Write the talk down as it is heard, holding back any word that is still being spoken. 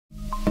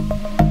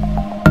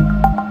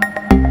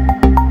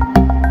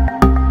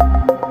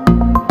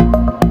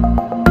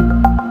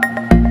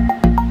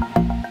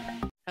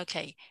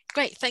Okay,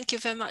 great. Thank you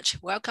very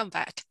much. Welcome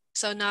back.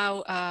 So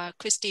now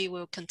Christy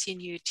will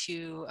continue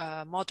to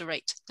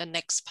moderate the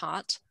next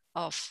part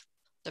of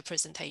the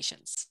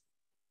presentations.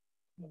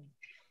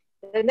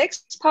 The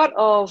next part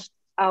of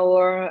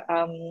our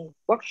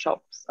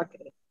workshops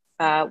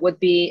would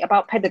be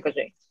about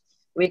pedagogy.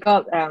 We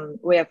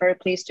are very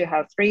pleased to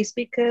have 3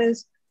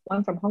 speakers.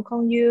 One from Hong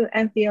Kong U,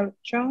 Anthea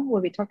Chung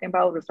will be talking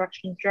about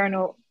reflection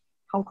journal.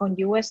 Hong Kong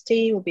UST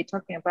will be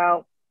talking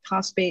about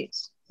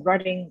task-based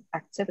writing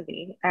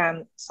activity.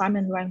 And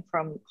Simon Wang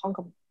from Hong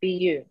Kong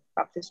BU,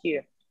 Baptist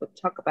U, will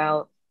talk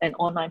about an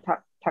online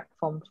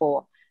platform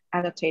for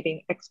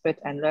annotating expert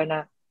and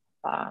learner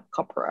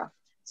corpora.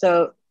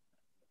 So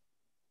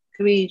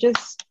could we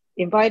just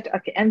invite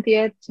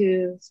Anthea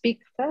to speak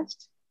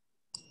first?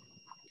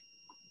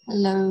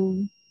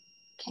 Hello.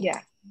 Okay.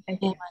 Yeah.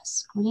 Thank you. My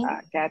screen.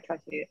 Okay, I'll try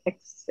to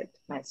exit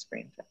my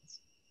screen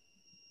first.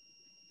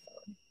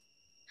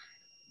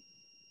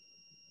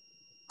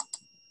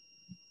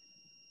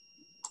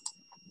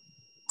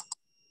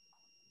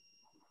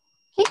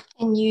 Okay,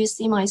 can you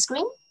see my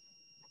screen?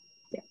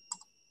 Yeah.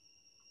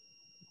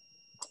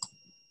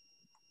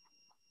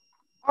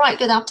 All right,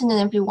 good afternoon,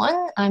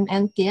 everyone. I'm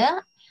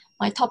Anthea.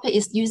 My topic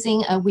is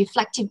using a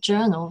reflective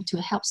journal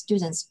to help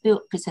students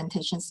build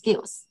presentation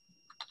skills.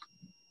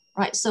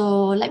 Right,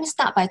 so let me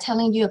start by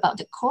telling you about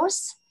the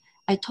course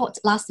I taught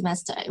last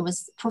semester. It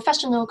was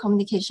professional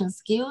communication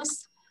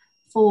skills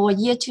for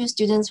year 2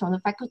 students from the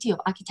Faculty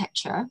of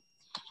Architecture.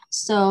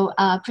 So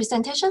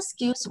presentation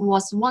skills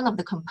was one of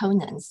the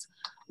components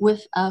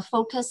with a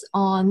focus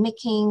on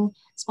making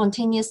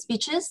spontaneous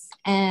speeches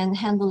and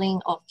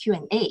handling of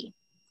Q&A.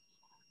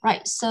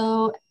 Right,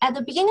 so at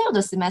the beginning of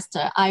the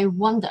semester, I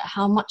wondered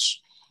how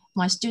much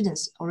my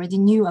students already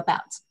knew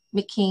about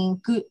making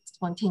good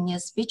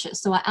spontaneous speeches.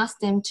 So I asked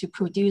them to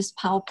produce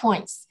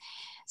PowerPoints.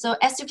 So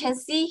as you can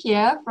see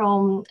here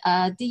from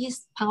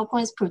these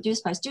PowerPoints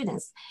produced by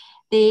students,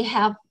 they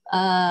have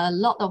a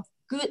lot of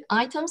good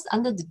items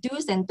under the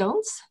do's and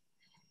don'ts,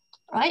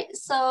 right?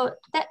 So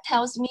that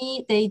tells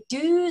me they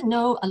do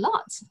know a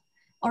lot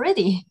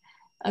already,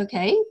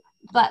 okay?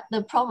 But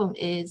the problem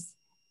is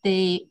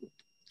they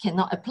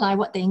cannot apply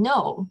what they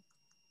know.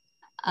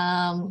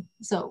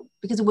 So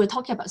because we're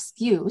talking about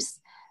skills,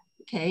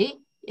 okay?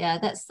 Yeah,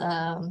 that's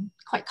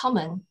quite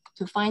common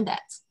to find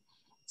that.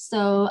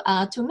 So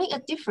to make a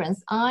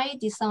difference, I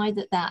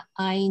decided that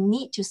I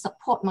need to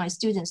support my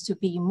students to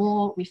be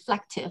more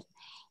reflective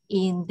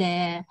in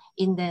their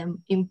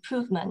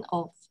improvement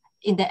of,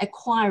 in the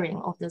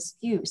acquiring of the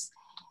skills.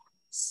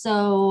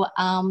 So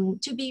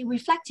to be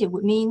reflective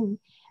would mean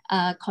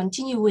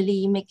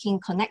continually making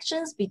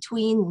connections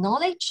between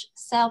knowledge,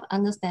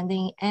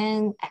 self-understanding,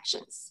 and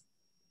actions.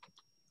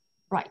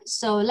 Right,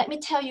 so let me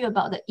tell you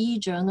about the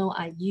e-journal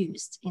I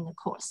used in the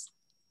course.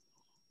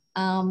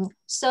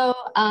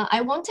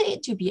 I wanted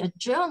it to be a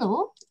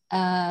journal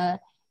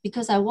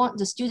because I want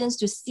the students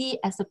to see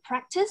as a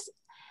practice,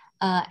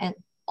 an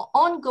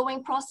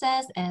ongoing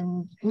process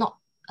and not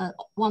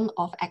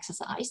one-off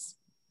exercise.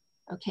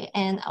 Okay,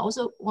 and I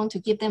also want to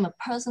give them a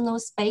personal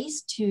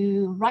space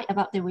to write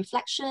about their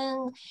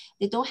reflection.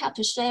 They don't have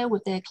to share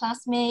with their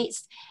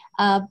classmates,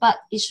 but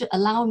it should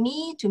allow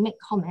me to make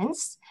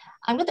comments.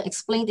 I'm going to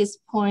explain this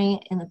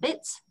point in a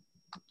bit.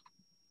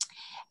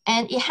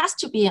 And it has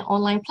to be an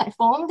online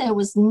platform. There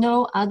was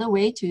no other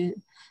way to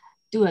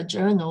do a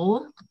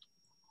journal.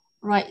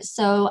 Right,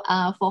 so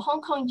for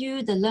Hong Kong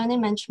U, the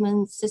learning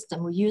management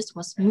system we used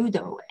was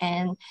Moodle.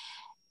 And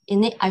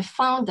in it, I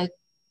found the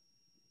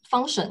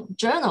function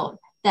journal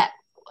that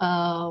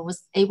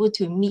was able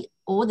to meet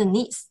all the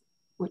needs,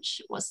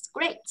 which was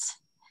great.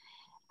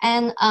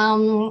 And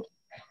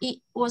it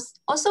was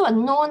also a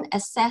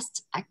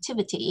non-assessed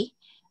activity.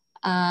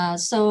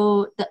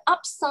 So the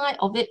upside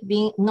of it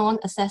being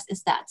non-assessed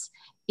is that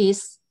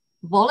it's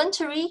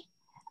voluntary.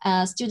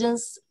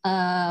 Students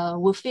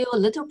will feel a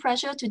little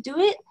pressure to do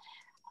it,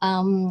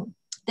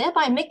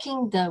 thereby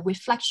making the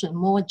reflection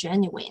more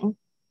genuine.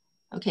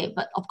 Okay,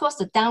 but of course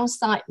the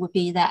downside would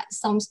be that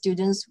some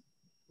students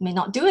may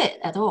not do it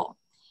at all.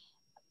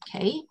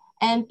 Okay,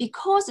 and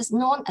because it's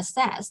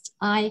non-assessed,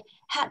 I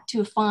had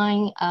to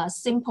find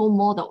simple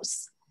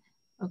models.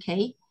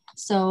 Okay,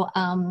 so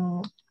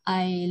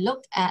I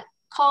looked at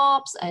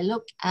COPs, I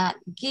looked at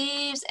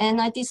GIFs,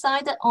 and I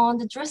decided on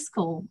the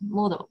Driscoll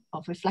model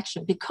of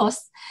reflection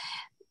because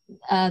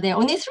there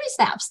are only 3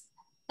 steps.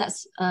 That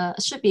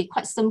should be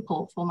quite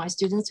simple for my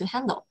students to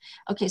handle.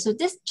 Okay, so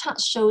this chart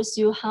shows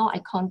you how I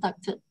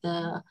conducted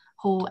the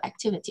whole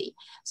activity.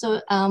 So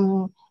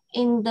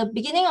in the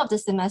beginning of the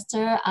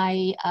semester,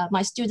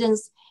 my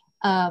students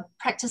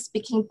practice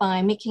speaking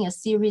by making a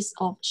series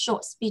of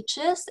short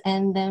speeches.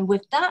 And then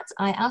with that,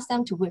 I asked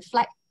them to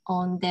reflect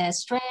on their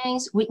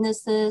strengths,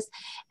 weaknesses,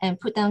 and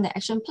put down the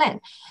action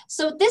plan.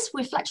 So this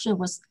reflection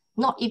was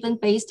not even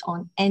based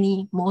on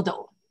any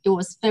model. It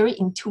was very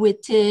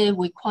intuitive,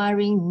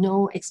 requiring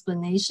no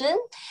explanation.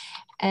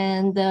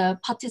 And the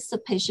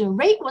participation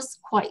rate was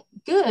quite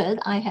good.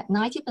 I had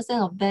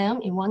 90% of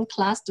them in one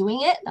class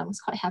doing it. I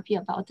was quite happy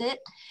about it.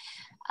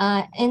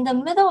 In the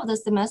middle of the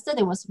semester,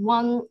 there was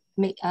one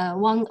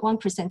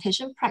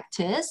presentation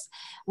practice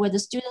where the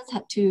students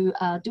had to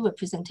do a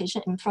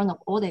presentation in front of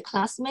all their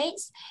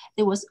classmates.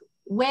 There was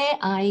where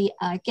I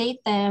gave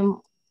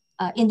them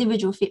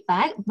individual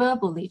feedback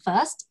verbally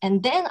first,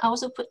 and then I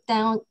also put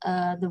down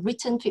the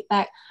written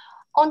feedback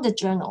on the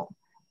journal.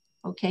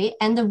 Okay,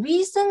 and the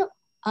reason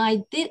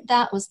I did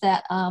that was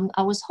that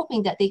I was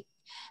hoping that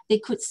they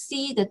could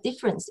see the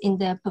difference in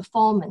their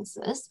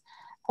performances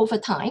over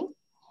time.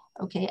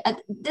 Okay,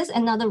 and there's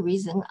another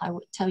reason I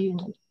would tell you in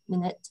a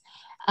minute.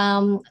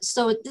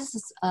 So this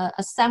is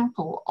a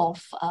sample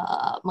of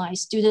my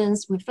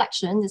students'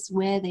 reflection. This is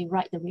where they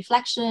write the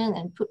reflection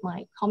and put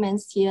my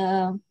comments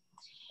here.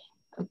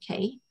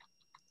 Okay,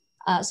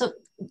 so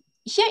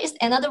here is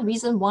another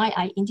reason why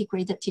I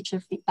integrated teacher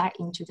feedback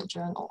into the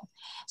journal.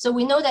 So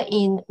we know that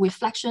in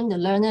reflection, the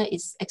learner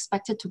is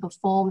expected to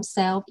perform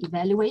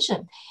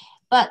self-evaluation.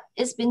 But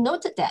it's been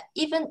noted that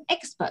even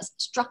experts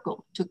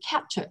struggle to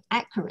capture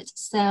accurate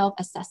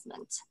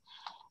self-assessment.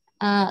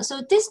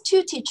 So these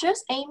two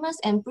teachers, Amos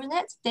and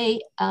Brunette,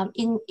 they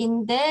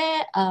in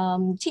their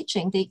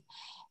teaching,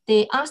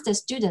 they asked the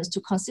students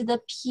to consider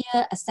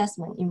peer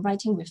assessment in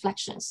writing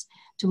reflections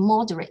to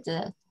moderate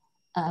the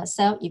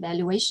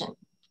self-evaluation.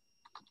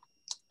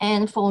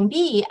 And for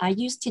me, I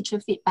use teacher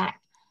feedback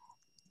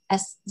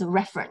as the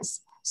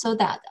reference so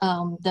that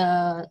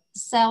the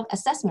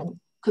self-assessment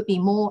could be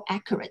more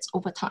accurate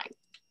over time.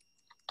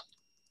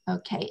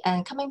 Okay,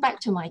 and coming back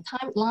to my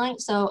timeline,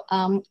 so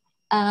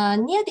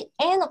near the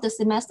end of the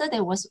semester,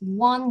 there was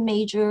one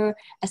major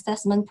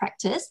assessment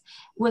practice.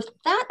 With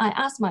that, I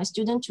asked my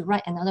student to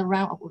write another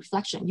round of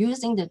reflection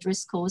using the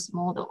Driscoll's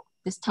model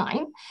this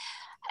time.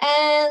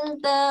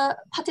 And the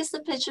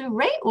participation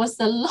rate was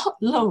a lot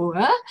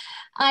lower.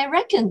 I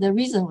reckon the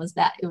reason was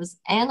that it was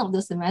end of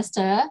the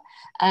semester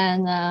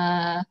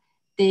and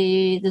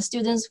the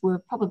students were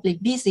probably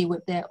busy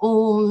with their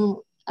own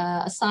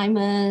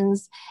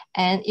assignments,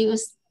 and it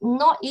was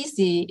not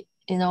easy,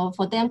 you know,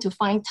 for them to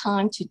find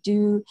time to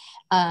do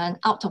an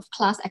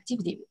out-of-class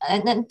activity.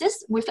 And then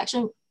this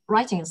reflection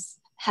writing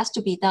has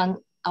to be done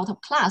out of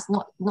class,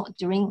 not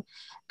during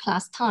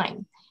class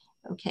time.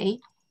 Okay.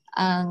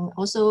 And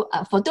also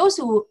for those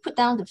who put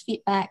down the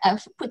feedback,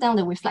 put down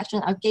the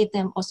reflection, I gave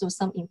them also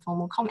some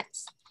informal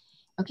comments.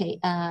 Okay,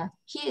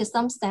 here is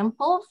some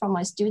sample from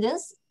my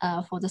students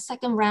for the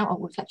second round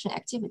of reflection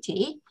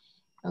activity.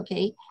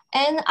 Okay,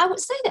 and I would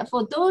say that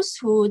for those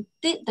who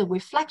did the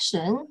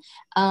reflection,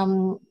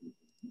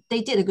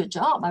 they did a good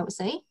job, I would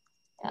say.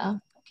 Yeah,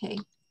 okay.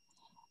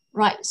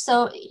 Right,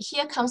 so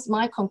here comes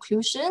my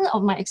conclusion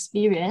of my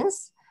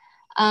experience.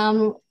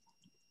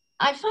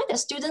 I find that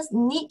students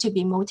need to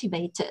be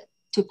motivated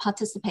to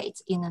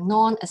participate in a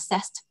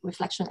non-assessed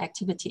reflection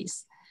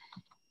activities.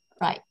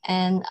 Right,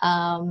 and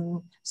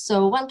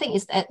so one thing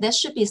is that there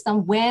should be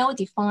some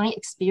well-defined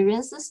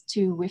experiences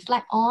to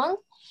reflect on.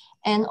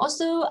 And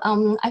also,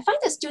 I find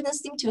that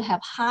students seem to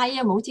have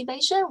higher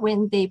motivation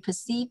when they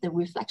perceive the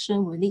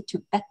reflection will lead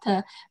to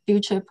better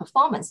future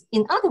performance.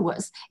 In other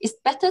words, it's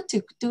better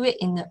to do it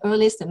in the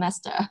early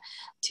semester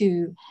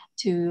to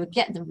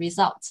get the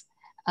results.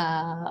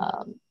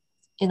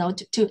 You know,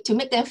 to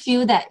make them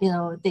feel that, you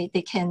know,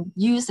 they can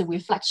use the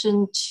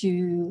reflection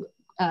to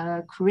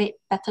create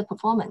better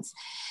performance.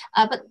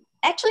 But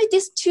actually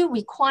these two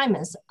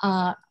requirements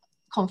are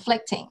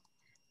conflicting.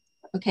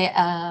 Okay,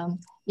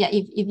 yeah,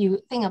 if you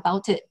think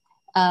about it,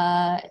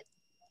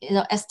 you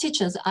know, as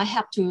teachers, I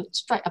have to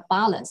strike a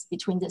balance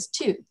between these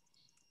two.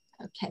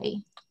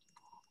 Okay,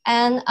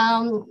 and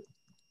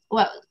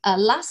well,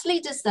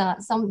 lastly, just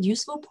some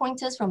useful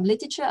pointers from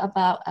literature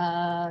about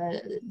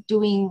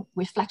doing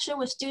reflection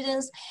with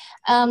students.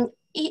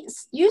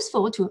 It's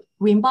useful to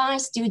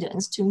remind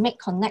students to make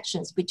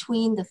connections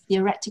between the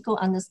theoretical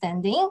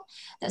understanding,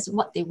 that's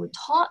what they were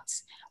taught,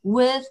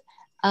 with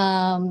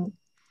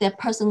their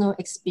personal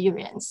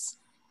experience.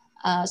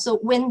 So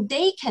when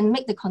they can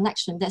make the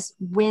connection, that's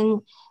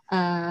when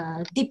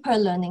deeper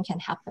learning can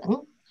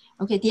happen.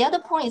 Okay, the other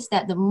point is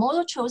that the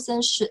model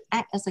chosen should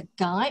act as a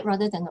guide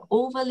rather than an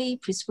overly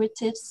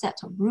prescriptive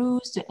set of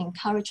rules to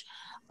encourage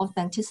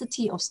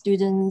authenticity of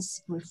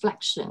students'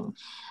 reflection.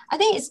 I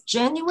think it's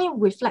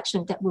genuine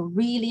reflection that will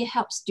really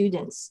help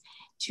students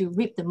to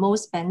reap the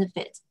most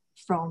benefit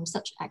from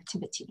such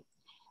activity.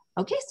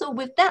 Okay, so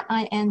with that,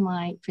 I end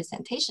my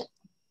presentation.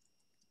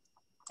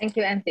 Thank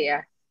you,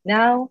 Anthea.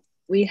 Now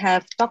we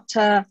have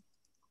Dr.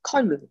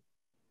 Koilu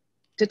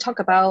to talk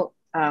about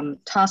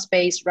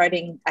task-based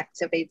writing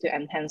activity to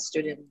enhance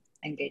student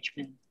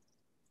engagement.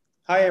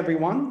 Hi,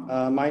 everyone.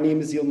 My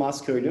name is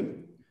Yilmaz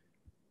Koilu.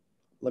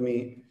 Let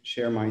me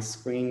share my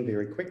screen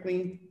very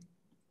quickly.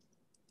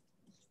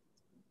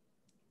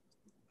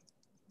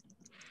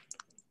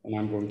 And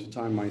I'm going to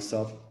time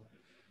myself.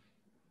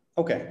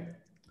 Okay,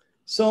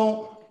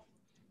 so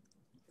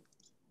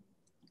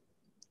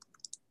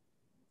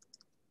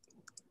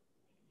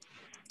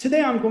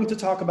today I'm going to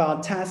talk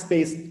about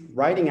task-based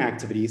writing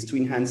activities to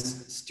enhance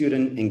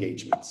student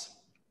engagements.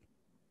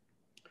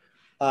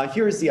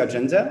 Here is the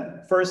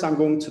agenda. First, I'm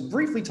going to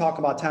briefly talk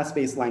about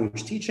task-based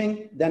language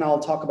teaching. Then I'll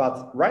talk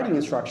about writing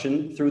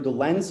instruction through the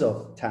lens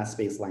of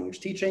task-based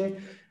language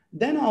teaching.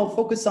 Then I'll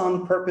focus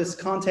on purpose,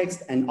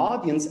 context, and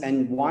audience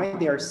and why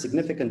they are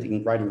significant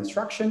in writing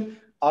instruction.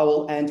 I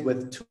will end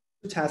with 2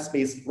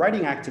 task-based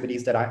writing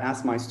activities that I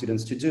asked my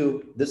students to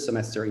do this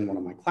semester in one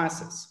of my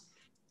classes.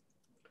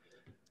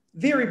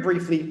 Very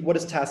briefly, what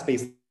is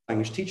task-based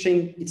language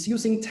teaching? It's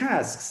using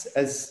tasks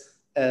as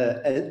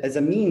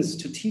a means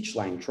to teach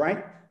language,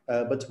 right?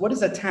 But what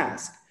is a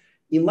task?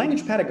 In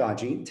language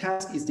pedagogy,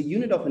 task is the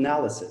unit of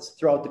analysis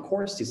throughout the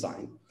course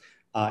design,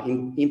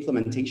 in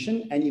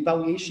implementation and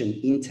evaluation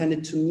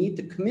intended to meet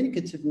the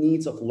communicative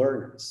needs of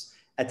learners.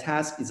 A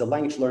task is a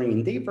language learning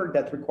endeavor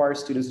that requires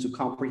students to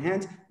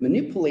comprehend,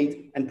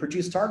 manipulate, and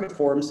produce target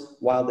forms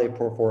while they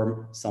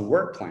perform some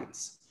work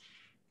plans.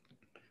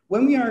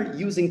 When we are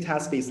using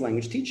task-based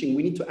language teaching,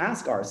 we need to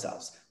ask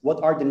ourselves,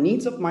 what are the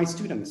needs of my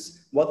students?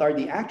 What are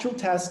the actual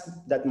tasks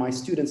that my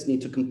students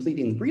need to complete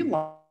in real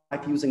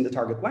life using the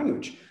target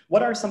language?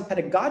 What are some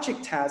pedagogic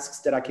tasks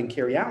that I can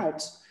carry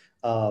out,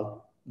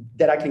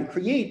 that I can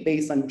create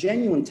based on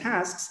genuine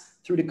tasks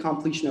through the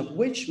completion of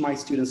which my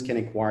students can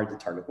acquire the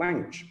target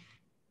language?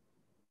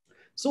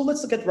 So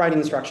let's look at writing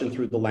instruction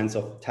through the lens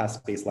of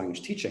task-based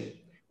language teaching.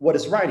 What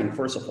is writing?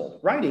 First of all,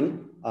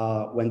 writing,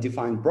 when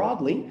defined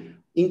broadly,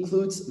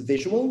 includes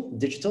visual,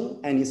 digital,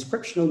 and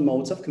inscriptional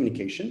modes of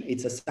communication.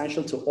 It's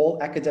essential to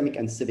all academic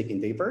and civic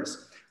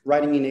endeavors.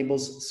 Writing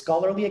enables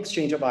scholarly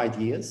exchange of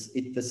ideas.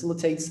 It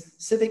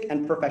facilitates civic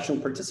and professional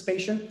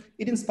participation.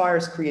 It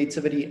inspires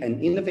creativity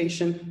and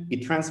innovation.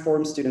 It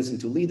transforms students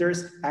into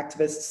leaders,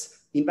 activists,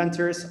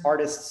 inventors,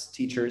 artists,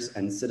 teachers,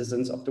 and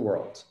citizens of the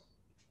world.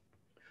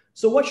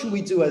 So what should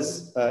we do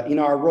as in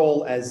our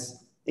role as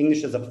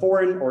English as a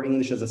foreign or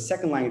English as a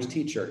second language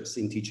teachers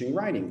in teaching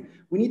writing?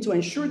 We need to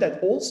ensure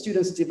that all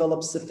students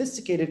develop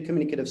sophisticated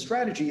communicative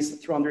strategies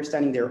through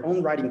understanding their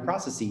own writing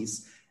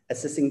processes,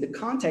 assessing the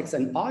context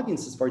and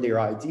audiences for their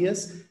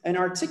ideas, and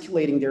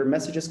articulating their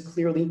messages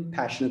clearly,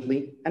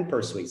 passionately, and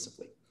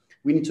persuasively.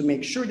 We need to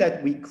make sure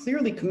that we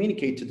clearly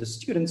communicate to the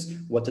students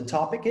what the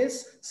topic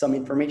is, some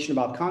information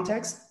about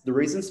context, the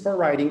reasons for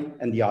writing,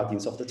 and the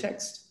audience of the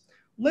text.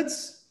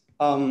 Let's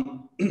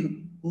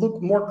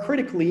look more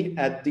critically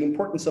at the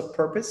importance of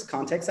purpose,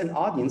 context, and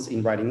audience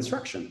in writing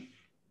instruction.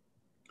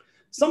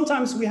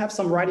 Sometimes we have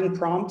some writing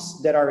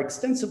prompts that are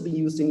extensively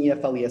used in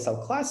EFL,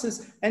 ESL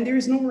classes, and there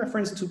is no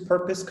reference to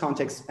purpose,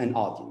 context, and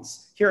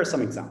audience. Here are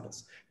some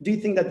examples. Do you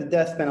think that the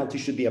death penalty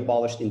should be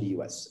abolished in the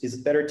US? Is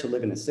it better to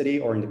live in a city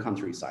or in the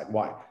countryside?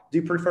 Why? Do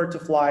you prefer to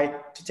fly,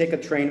 to take a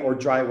train, or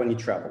drive when you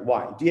travel?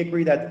 Why? Do you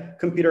agree that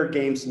computer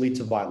games lead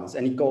to violence?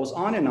 And it goes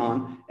on.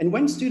 And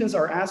when students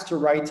are asked to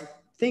write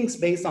things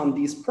based on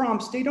these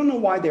prompts, they don't know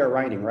why they're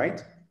writing,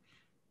 right?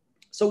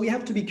 So we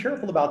have to be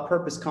careful about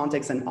purpose,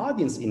 context, and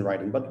audience in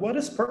writing. But what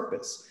is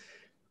purpose?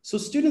 So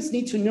students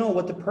need to know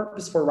what the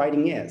purpose for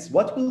writing is.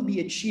 What will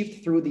be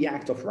achieved through the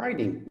act of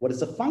writing? What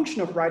is the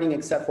function of writing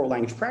except for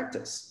language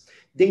practice?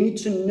 They need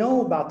to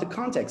know about the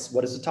context.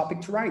 What is the topic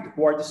to write?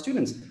 Who are the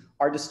students?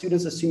 Are the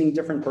students assuming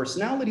different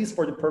personalities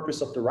for the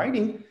purpose of the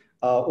writing?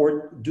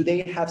 Or do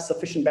they have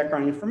sufficient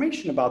background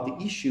information about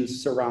the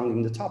issues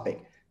surrounding the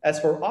topic? As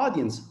for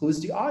audience, who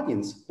is the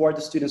audience? Who are the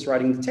students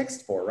writing the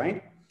text for,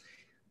 right?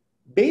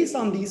 Based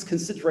on these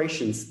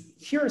considerations,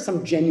 here are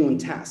some genuine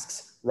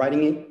tasks: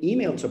 writing an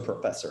email to a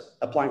professor,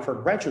 applying for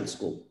graduate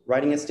school,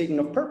 writing a statement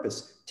of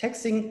purpose,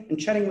 texting and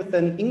chatting with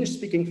an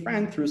English-speaking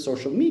friend through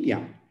social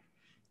media,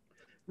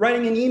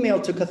 writing an email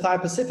to Cathay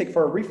Pacific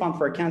for a refund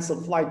for a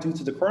canceled flight due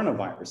to the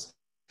coronavirus,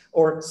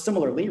 or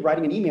similarly,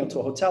 writing an email to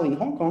a hotel in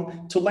Hong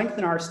Kong to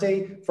lengthen our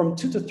stay from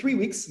 2 to 3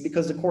 weeks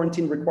because the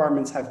quarantine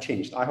requirements have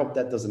changed. I hope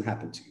that doesn't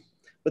happen to you.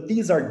 But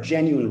these are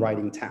genuine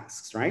writing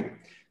tasks, right?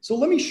 So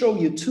let me show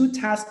you 2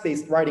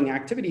 task-based writing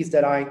activities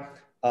that I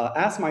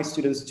asked my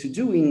students to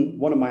do in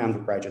one of my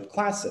undergraduate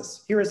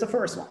classes. Here is the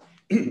first one.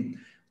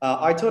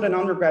 I taught an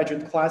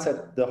undergraduate class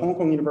at the Hong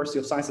Kong University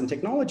of Science and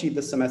Technology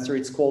this semester.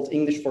 It's called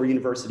English for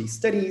University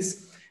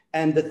Studies.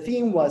 And the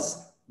theme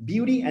was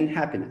beauty and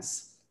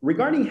happiness.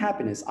 Regarding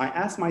happiness, I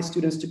asked my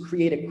students to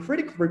create a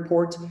critical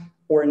report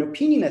or an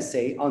opinion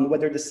essay on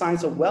whether the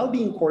Science of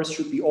Wellbeing course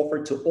should be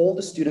offered to all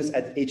the students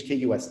at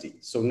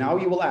HKUST. So now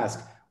you will ask,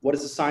 what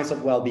is the Science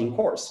of Wellbeing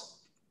course?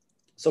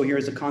 So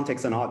here's the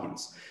context and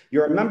audience.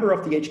 You're a member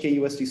of the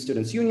HKUST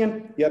Students'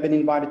 Union. You have been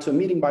invited to a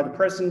meeting by the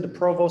president, the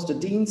provost, the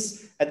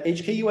deans at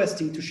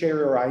HKUST to share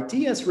your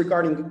ideas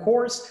regarding the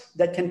course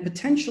that can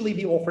potentially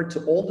be offered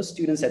to all the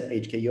students at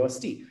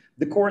HKUST.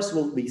 The course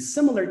will be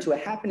similar to a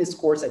happiness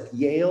course at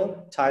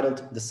Yale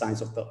titled The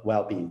Science of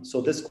Wellbeing.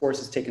 So this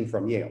course is taken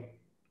from Yale.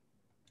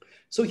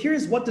 So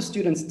here's what the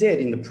students did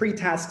in the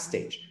pre-task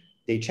stage.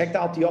 They checked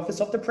out the office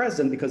of the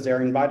president because they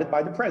are invited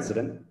by the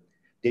president.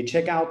 They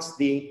check out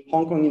the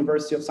Hong Kong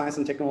University of Science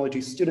and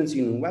Technology Students'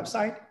 Union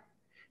website.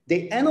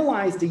 They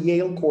analyzed the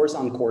Yale course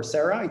on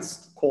Coursera.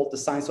 It's called The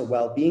Science of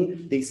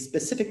Wellbeing. They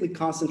specifically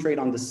concentrate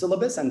on the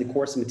syllabus and the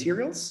course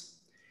materials.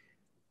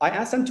 I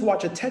asked them to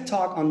watch a TED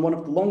Talk on one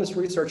of the longest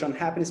research on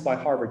happiness by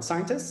Harvard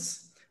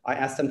scientists. I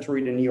asked them to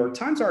read a New York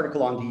Times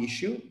article on the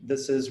issue.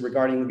 This is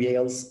regarding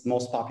Yale's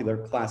most popular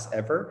class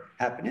ever,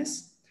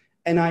 happiness.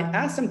 And I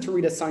asked them to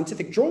read a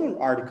scientific journal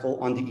article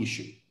on the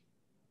issue.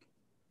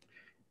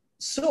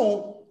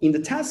 So in the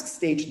task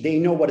stage, they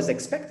know what is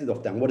expected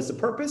of them. What is the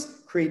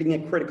purpose? Creating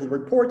a critical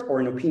report or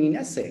an opinion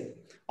essay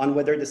on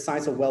whether the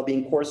Science of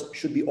Wellbeing course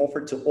should be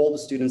offered to all the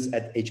students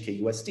at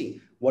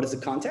HKUST. What is the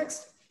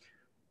context?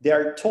 They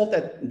are told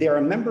that they are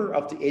a member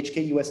of the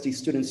HKUST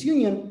Students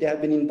Union. They have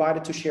been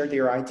invited to share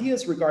their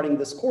ideas regarding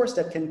this course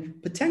that can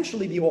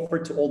potentially be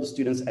offered to all the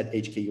students at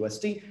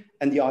HKUST,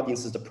 and the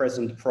audience is the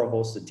president, the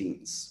provost, the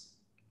deans.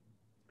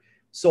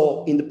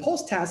 So in the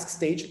post-task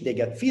stage, they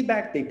get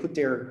feedback. They put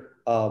their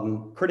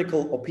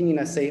critical opinion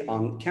essay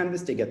on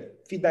Canvas. They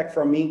get feedback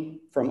from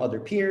me, from other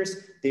peers.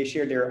 They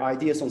share their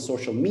ideas on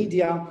social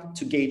media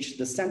to gauge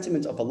the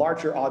sentiment of a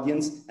larger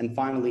audience. And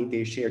finally,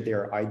 they share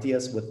their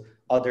ideas with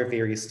other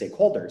various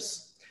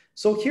stakeholders.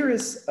 So here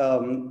is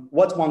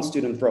what one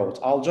student wrote.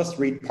 I'll just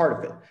read part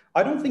of it.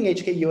 I don't think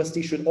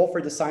HKUST should offer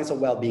the Science of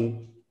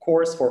Wellbeing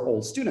course for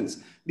all students,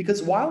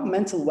 because while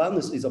mental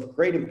wellness is of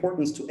great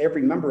importance to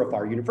every member of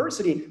our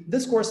university,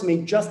 this course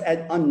may just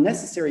add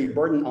unnecessary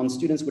burden on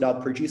students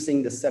without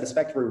producing the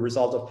satisfactory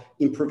result of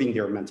improving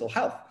their mental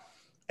health.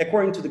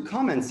 According to the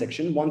comment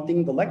section, one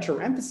thing the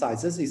lecturer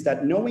emphasizes is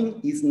that knowing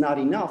is not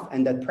enough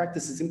and that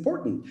practice is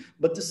important.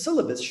 But the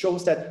syllabus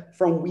shows that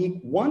from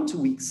week 1 to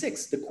week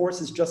 6, the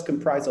course is just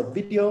comprised of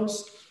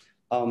videos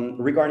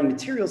regarding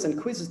materials and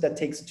quizzes that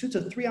takes 2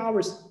 to 3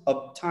 hours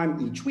of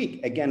time each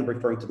week. Again,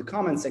 referring to the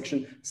comment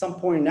section, some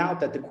pointed out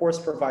that the course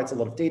provides a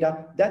lot of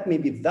data that may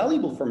be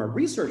valuable from a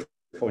research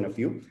point of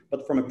view,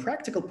 but from a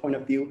practical point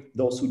of view,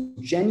 those who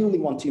genuinely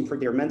want to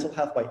improve their mental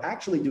health by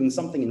actually doing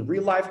something in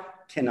real life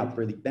cannot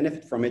really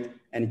benefit from it.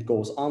 And it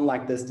goes on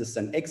like this. This is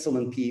an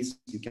excellent piece.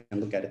 You can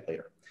look at it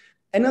later.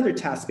 Another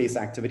task-based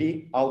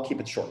activity, I'll keep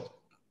it short.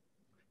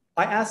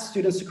 I asked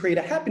students to create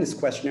a happiness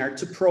questionnaire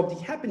to probe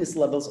the happiness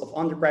levels of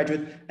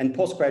undergraduate and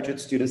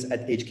postgraduate students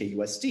at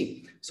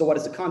HKUST. So what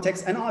is the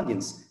context and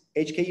audience?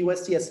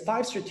 HKUST has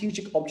 5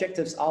 strategic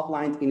objectives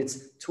outlined in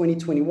its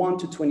 2021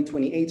 to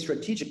 2028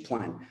 strategic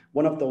plan.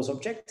 One of those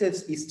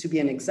objectives is to be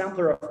an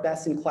exemplar of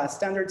best-in-class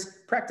standards,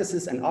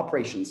 practices, and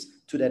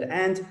operations. To that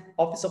end,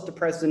 Office of the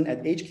President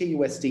at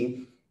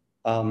HKUST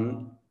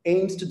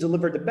aims to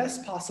deliver the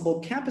best possible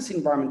campus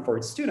environment for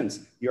its students.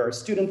 You are a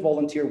student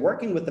volunteer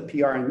working with the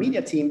PR and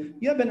media team.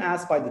 You have been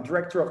asked by the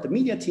director of the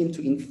media team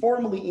to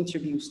informally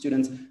interview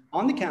students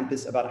on the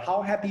campus about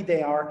how happy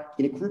they are.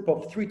 In a group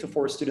of 3 to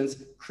 4 students,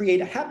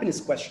 create a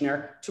happiness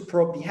questionnaire to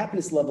probe the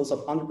happiness levels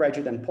of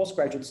undergraduate and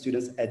postgraduate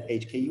students at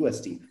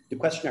HKUST. The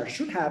questionnaire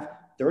should have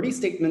 30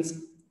 statements,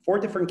 4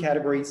 different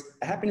categories,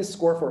 a happiness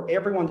score for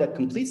everyone that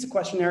completes the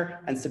questionnaire,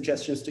 and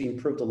suggestions to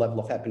improve the level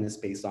of happiness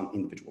based on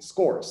individual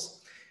scores.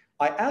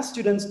 I asked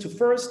students to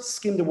first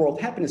skim the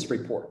World Happiness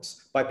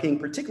Reports by paying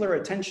particular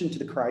attention to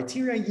the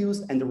criteria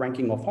used and the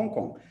ranking of Hong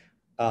Kong.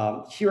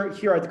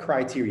 Here are the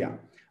criteria: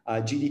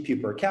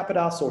 GDP per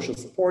capita, social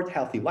support,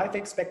 healthy life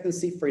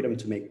expectancy, freedom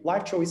to make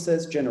life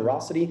choices,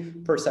 generosity,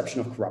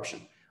 perception of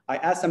corruption. I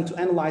asked them to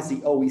analyze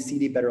the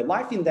OECD Better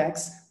Life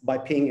Index by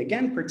paying,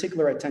 again,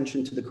 particular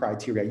attention to the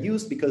criteria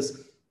used,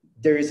 because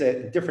there is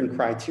a different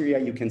criteria.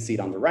 You can see it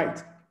on the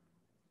right.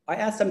 I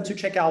asked them to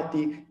check out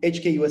the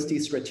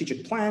HKUST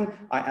strategic plan.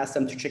 I asked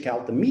them to check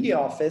out the media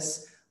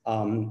office.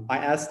 I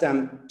asked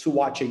them to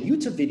watch a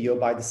YouTube video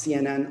by the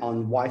CNN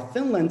on why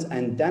Finland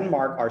and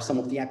Denmark are some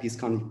of the happiest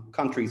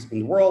countries in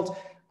the world.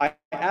 I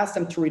asked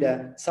them to read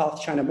a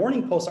South China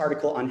Morning Post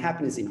article on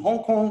happiness in Hong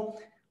Kong.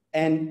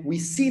 And we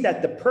see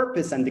that the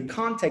purpose and the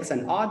context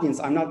and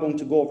audience, I'm not going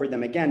to go over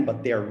them again,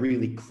 but they are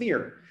really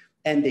clear.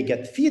 And they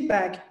get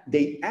feedback.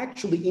 They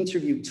actually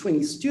interviewed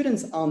 20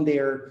 students on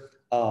their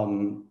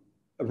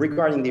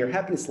regarding their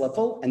happiness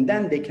level, and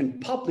then they can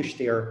publish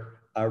their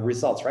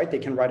results, right? They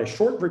can write a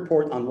short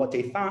report on what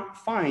they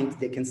find,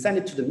 they can send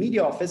it to the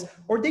media office,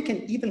 or they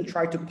can even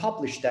try to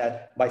publish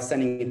that by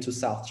sending it to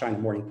South China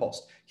Morning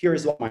Post. Here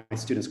is what my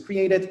students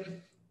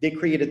created. They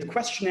created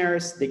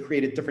questionnaires, they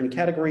created different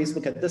categories.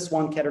 Look at this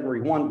one,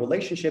 category 1,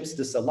 relationships.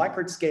 This is a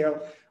Likert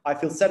scale. I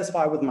feel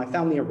satisfied with my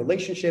family and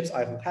relationships.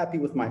 I feel happy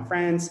with my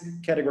friends.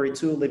 Category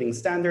 2, living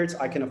standards.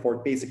 I can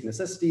afford basic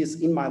necessities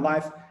in my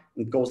life.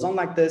 It goes on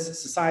like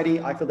this. Society,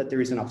 I feel that there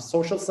is enough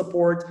social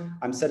support.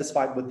 I'm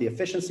satisfied with the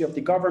efficiency of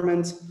the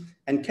government.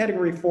 And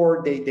category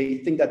 4, they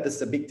think that this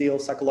is a big deal.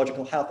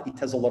 Psychological health, it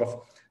has a lot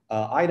of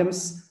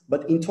items,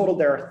 but in total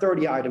there are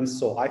 30 items.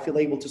 So I feel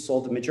able to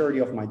solve the majority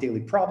of my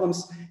daily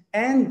problems.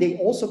 And they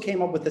also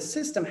came up with a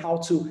system how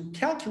to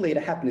calculate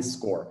a happiness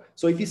score.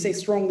 So if you say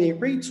strongly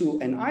agree to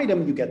an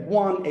item, you get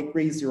 1,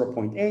 agree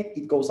 0.8.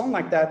 It goes on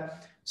like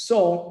that.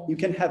 So you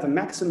can have a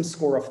maximum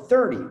score of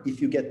 30.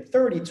 If you get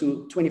 30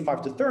 to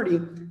 25 to 30,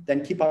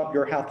 then keep up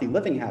your healthy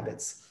living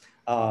habits.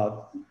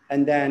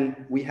 And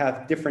then we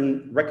have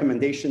different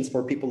recommendations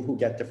for people who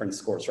get different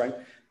scores, right?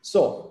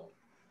 So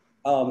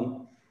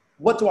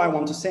what do I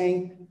want to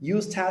say?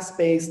 Use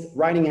task-based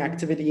writing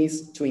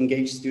activities to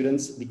engage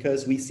students,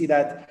 because we see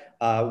that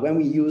when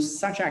we use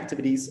such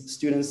activities,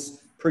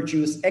 students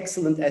produce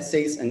excellent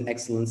essays and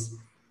excellent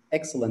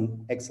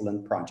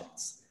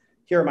projects.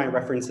 Here are my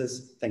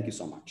references. Thank you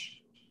so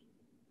much.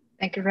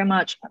 Thank you very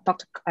much,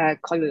 Dr.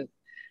 Koyu.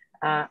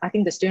 I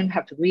think the students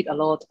have to read a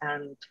lot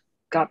and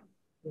got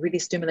really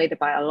stimulated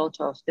by a lot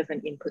of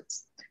different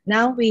inputs.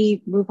 Now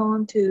we move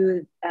on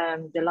to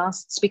the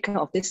last speaker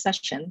of this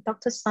session,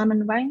 Dr.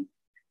 Simon Wang,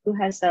 who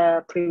has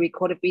a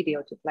pre-recorded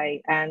video to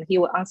play, and he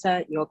will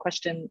answer your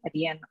question at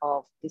the end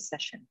of this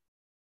session.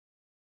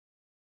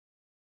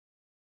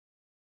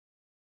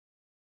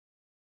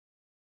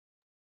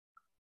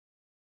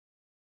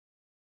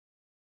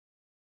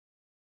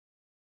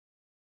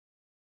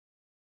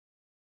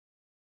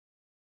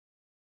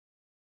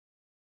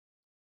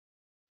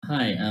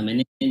 Hi, my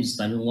name is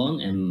Simon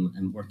Wang.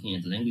 I'm working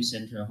at the Language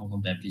Center, Hong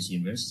Kong Baptist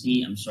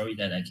University. I'm sorry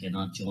that I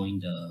cannot join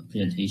the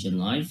presentation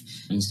live.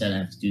 Instead, I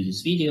have to do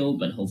this video,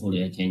 but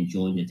hopefully I can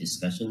join the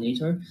discussion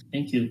later.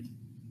 Thank you.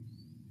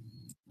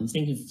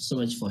 Thank you so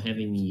much for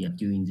having me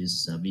doing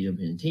this video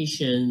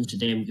presentation.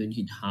 Today, I'm going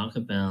to talk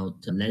about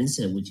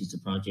Lancet, which is the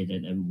project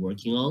that I'm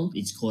working on.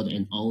 It's called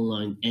an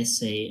online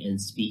essay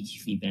and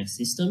speech feedback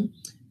system.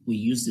 We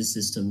use this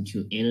system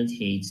to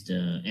annotate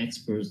the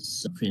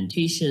experts'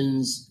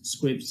 presentations,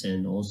 scripts,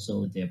 and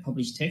also their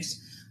published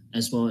text,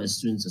 as well as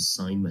students'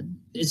 assignment.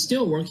 It's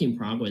still a work in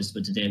progress,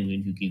 but today I'm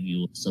going to give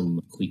you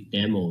some quick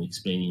demo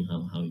explaining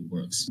how it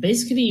works.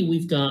 Basically,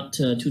 we've got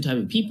two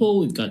types of people.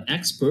 We've got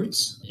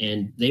experts,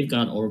 and they've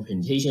got oral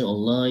presentation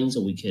online,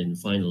 so we can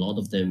find a lot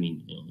of them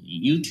in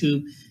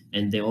YouTube.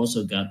 And they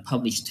also got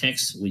published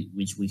text,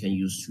 which we can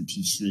use to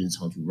teach students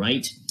how to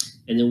write.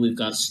 And then we've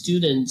got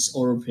students'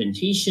 oral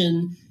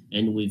presentation,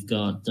 and we've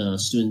got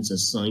students'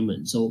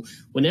 assignment. So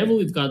whenever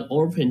we've got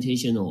oral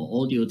presentation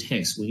or audio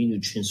text, we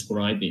need to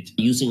transcribe it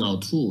using our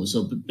tool.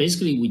 So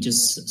basically, we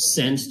just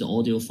send the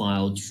audio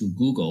file to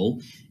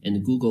Google,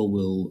 and Google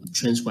will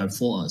transcribe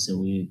for us,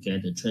 and we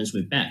get the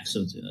transcript back.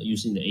 So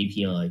using the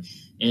API.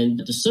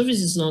 And the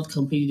service is not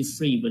completely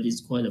free, but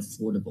it's quite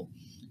affordable.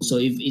 So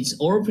if it's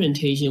oral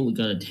presentation, we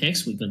got a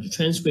text, we got the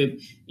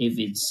transcript. If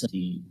it's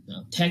the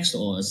text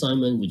or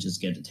assignment, we just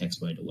get the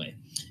text right away.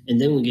 And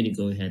then we're going to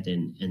go ahead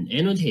and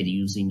annotate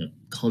using the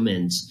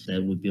comments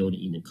that we build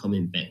in the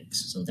comment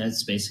banks. So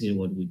that's basically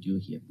what we do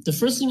here. The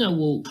first thing I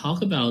will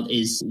talk about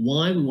is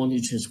why we want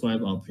to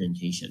transcribe our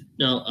presentation.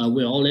 Now,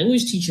 we're all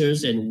language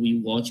teachers and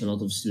we watch a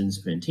lot of students'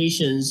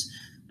 presentations.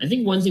 I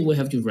think one thing we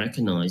have to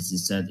recognize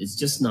is that it's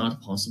just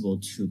not possible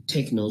to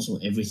take notes on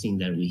everything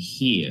that we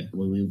hear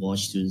when we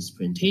watch students'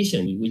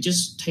 presentation. We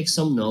just take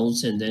some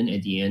notes, and then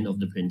at the end of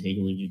the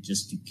presentation, we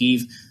just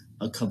give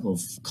a couple of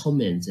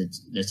comments.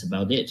 That's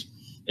about it.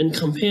 And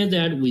compare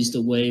that with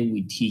the way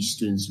we teach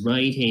students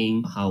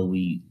writing, how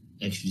we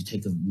actually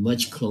take a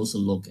much closer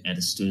look at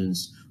the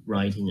students'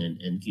 writing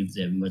and give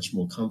them much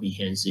more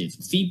comprehensive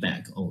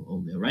feedback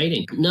on their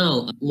writing.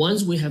 Now,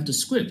 once we have the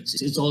script,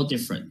 it's all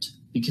different.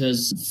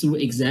 Because through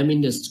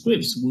examining the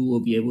scripts, we will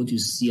be able to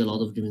see a lot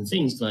of different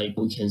things. Like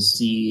we can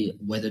see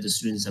whether the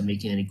students are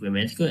making any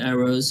grammatical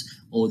errors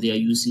or they are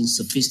using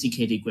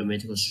sophisticated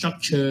grammatical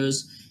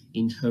structures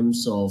in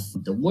terms of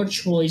the word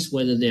choice,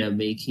 whether they are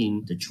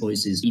making the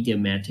choices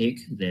idiomatic,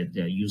 that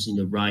they're using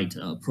the right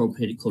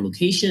appropriate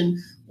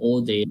collocation,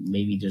 or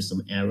maybe there's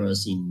some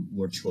errors in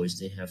word choice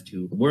they have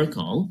to work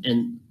on,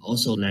 and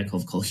also lack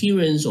of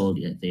coherence, or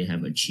they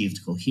have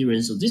achieved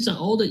coherence. So these are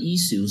all the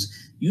issues.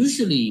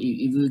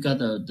 Usually, if we got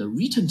the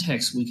written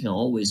text, we can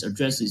always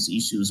address these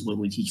issues when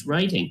we teach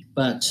writing,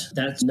 but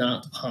that's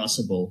not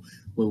possible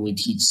when we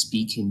teach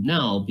speaking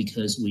now,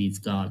 because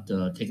we've got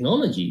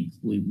technology.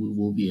 We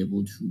will be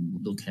able to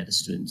look at the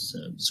students'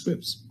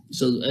 scripts.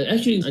 So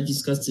actually, I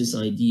discussed this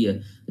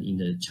idea in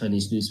the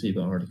Chinese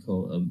newspaper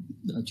article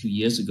 2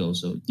 years ago.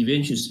 So if you're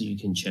interested, you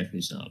can check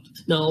this out.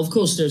 Now, of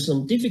course, there's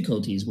some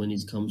difficulties when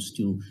it comes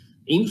to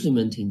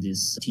implementing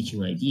this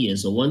teaching idea.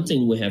 So one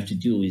thing we have to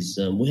do is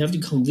we have to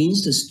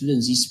convince the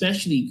students,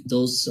 especially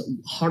those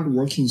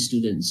hardworking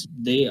students,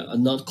 they are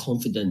not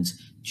confident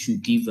to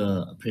give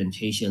a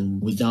presentation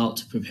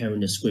without preparing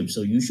the script.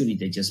 So usually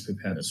they just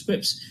prepare the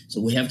scripts. So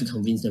we have to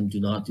convince them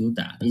to not do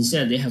that.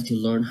 Instead, they have to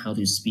learn how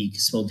to speak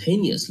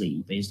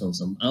spontaneously based on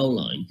some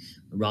outline,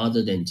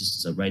 rather than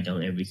just write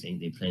down everything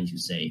they plan to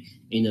say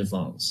in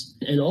advance.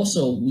 And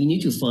also, we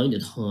need to find the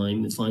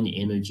time, find the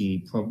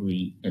energy,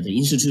 probably at the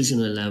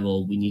institutional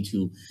level, we need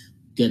to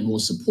get more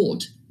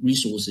support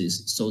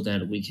resources so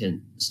that we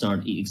can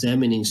start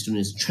examining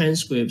students'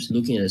 transcripts,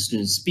 looking at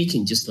students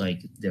speaking just like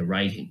they're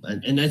writing.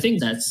 And I think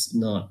that's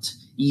not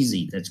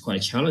easy. That's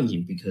quite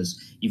challenging, because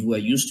if we're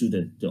used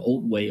to the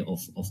old way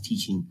of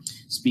teaching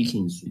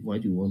speaking, why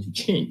do we want to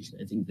change?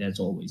 I think that's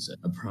always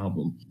a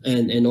problem.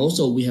 And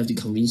also we have to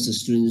convince the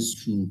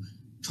students to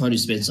try to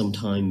spend some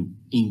time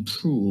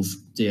improve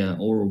their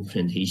oral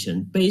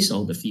presentation based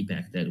on the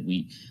feedback that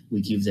we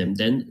give them.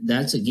 Then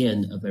that's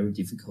again a very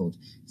difficult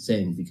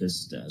thing,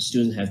 because the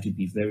students have to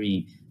be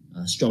very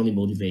strongly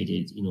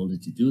motivated in order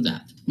to do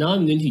that. Now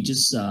I'm going to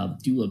just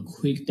do a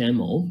quick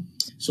demo.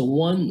 So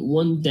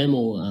one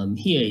demo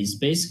here is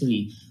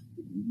basically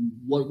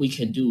what we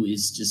can do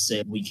is just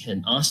say we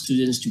can ask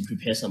students to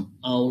prepare some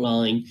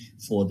outline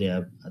for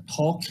their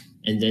talk,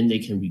 and then they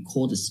can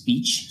record the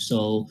speech.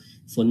 So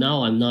for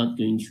now, I'm not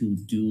going to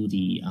do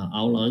the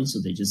outline, so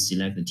they just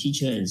select the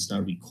teacher and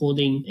start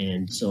recording.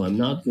 And so I'm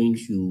not going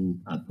to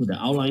put the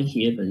outline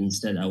here, but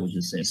instead I will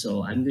just say,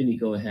 so I'm going to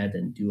go ahead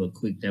and do a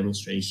quick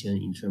demonstration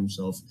in terms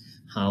of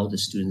how the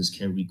students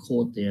can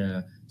record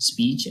their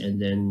speech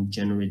and then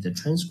generate the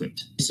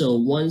transcript. So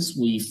once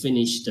we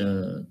finish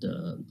the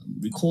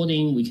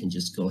recording, we can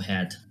just go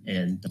ahead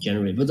and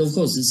generate. But of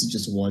course, this is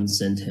just one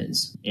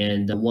sentence.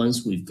 And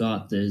once we've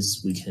got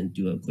this, we can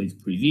do a quick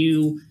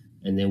preview,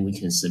 and then we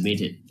can submit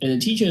it. And the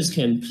teachers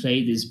can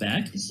play this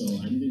back. So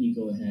I'm going to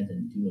go ahead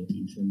and do it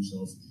in terms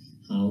of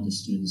how the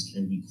students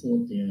can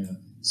record their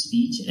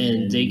speech,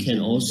 and they can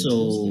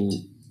also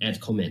add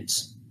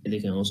comments. And they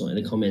can also add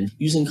a comment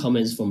using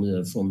comments from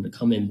the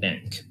comment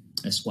bank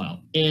as well.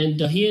 And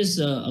here's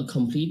a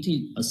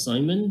completed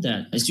assignment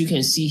that, as you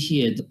can see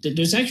here,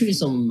 there's actually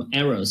some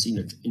errors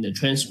in the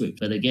transcript,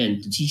 but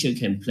again, the teacher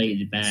can play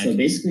it back. So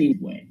basically,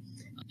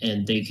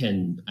 and they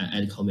can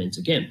add comments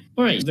again.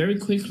 All right, very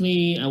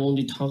quickly, I want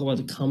to talk about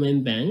the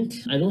comment bank.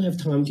 I don't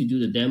have time to do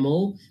the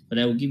demo, but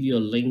I will give you a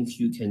link.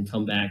 You can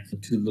come back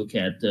to look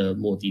at the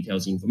more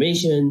details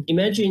information.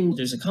 Imagine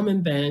there's a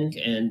comment bank,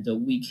 and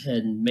we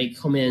can make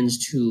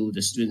comments to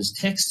the student's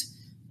text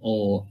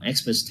or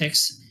expert's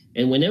text.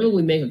 And whenever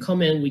we make a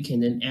comment, we can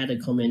then add a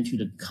comment to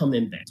the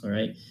comment bank, all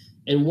right?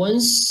 And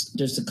once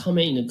there's a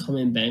comment in the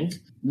comment bank,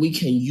 we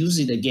can use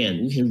it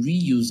again. We can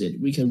reuse it.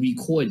 We can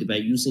record it by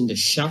using the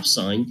sharp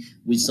sign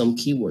with some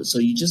keywords. So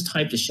you just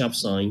type the sharp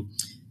sign,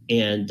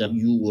 and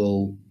you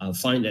will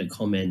find that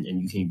comment,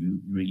 and you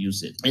can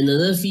reuse it. And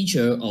another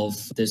feature of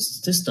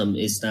this system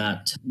is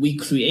that we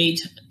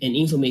create an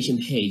information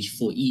page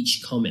for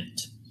each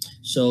comment.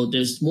 So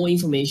there's more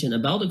information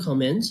about the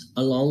comment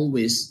along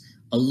with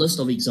a list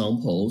of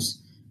examples.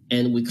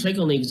 And we click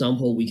on the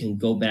example, we can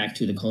go back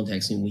to the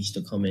context in which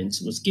the comment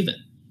was given.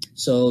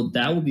 So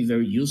that would be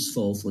very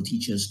useful for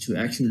teachers to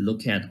actually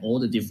look at all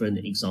the different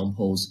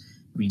examples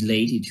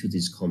related to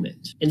this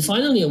comment. And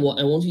finally, I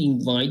want to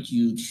invite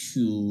you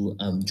to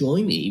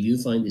join me. If you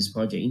find this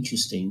project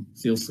interesting,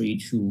 feel free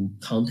to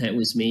contact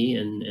with me,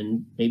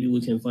 and maybe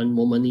we can find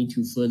more money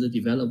to further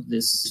develop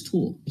this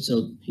tool.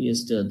 So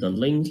here's the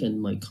link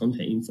and my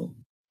contact info.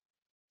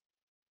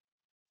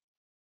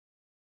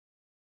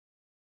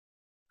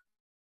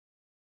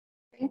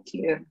 Thank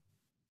you.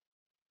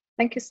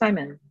 Thank you,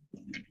 Simon.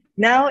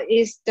 Now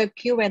is the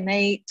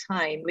Q&A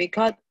time. We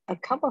got a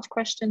couple of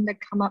questions that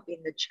come up in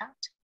the chat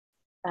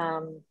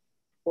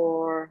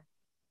for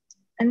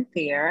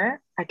Anthea.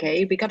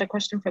 Okay, we got a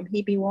question from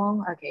Hebe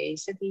Wong. Okay,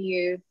 so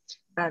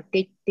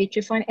did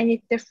you find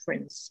any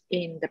difference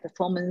in the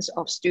performance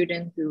of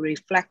students who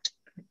reflect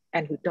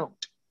and who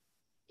don't?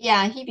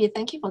 Yeah, Hebe,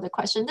 thank you for the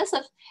question. That's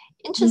an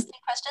interesting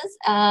question.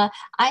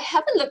 I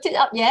haven't looked it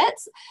up yet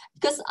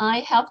because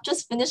I have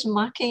just finished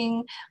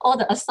marking all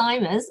the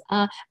assignments.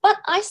 But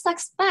I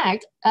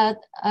suspect,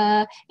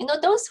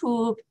 those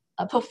who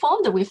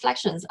perform the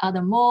reflections are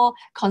the more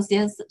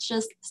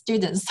conscientious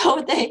students,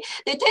 so they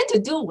tend to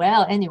do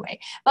well anyway.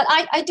 But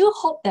I do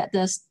hope that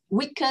the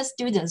weaker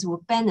students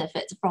will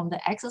benefit from the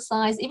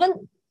exercise,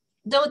 even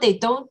though they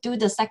don't do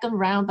the second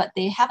round, but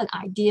they have an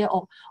idea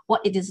of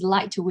what it is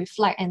like to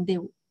reflect, and they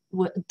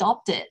will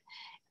adopt it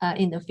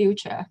in the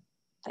future.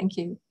 Thank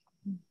you.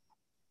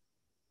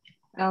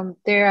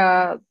 There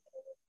are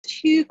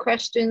two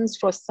questions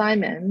for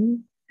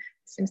Simon.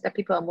 Seems that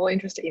people are more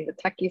interested in the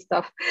techie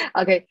stuff.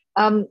 Okay,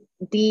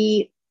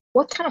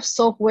 what kind of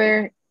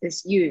software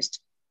is used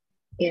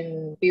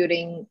in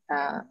building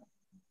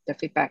the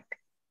feedback?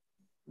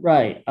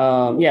 Right.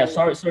 Yeah.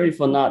 Sorry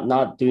for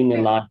not doing the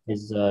live.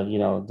 Is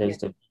there's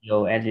the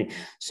video editing.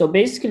 So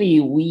basically,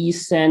 we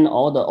send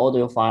all the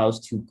audio files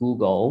to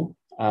Google.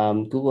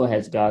 Google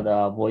has got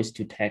a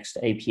voice-to-text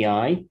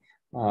API,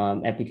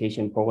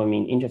 application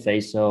programming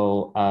interface.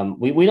 So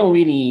we don't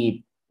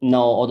really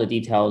know all the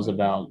details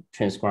about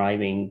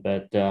transcribing,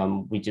 but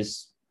we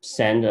just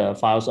send the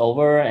files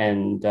over,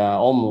 and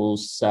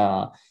almost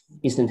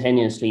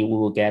instantaneously we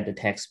will get the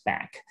text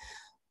back.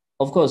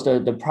 Of course,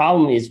 the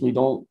problem is we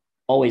don't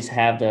always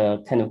have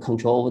the kind of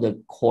control over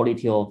the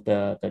quality of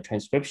the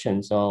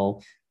transcription.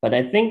 So, but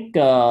I think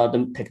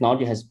the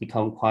technology has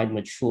become quite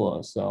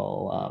mature.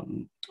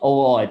 So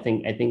overall, I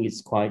think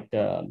it's quite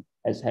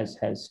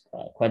has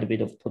quite a bit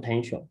of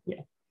potential,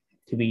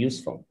 to be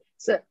useful.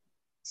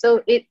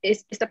 So it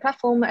is the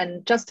platform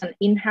and just an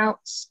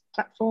in-house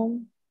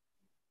platform?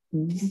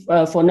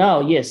 For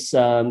now, yes,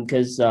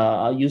 because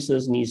our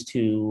users needs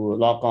to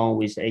log on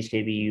with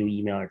HKBU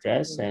email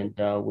address, and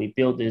we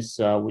built this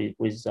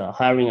with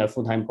hiring a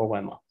full-time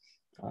programmer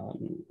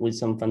with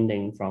some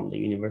funding from the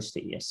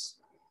university. Yes,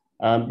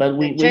 but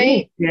we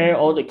share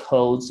all the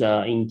codes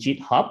in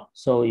GitHub.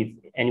 So if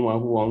anyone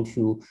who wants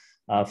to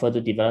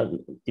further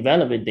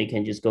develop it, they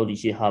can just go to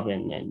GitHub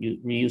and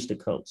reuse the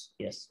codes.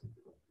 Yes.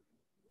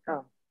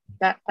 Oh,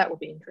 that would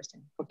be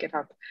interesting for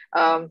GitHub.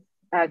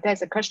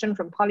 There's a question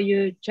from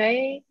Polyu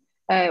J.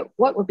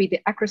 what would be the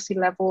accuracy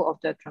level of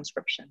the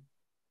transcription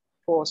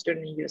for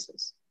student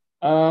users?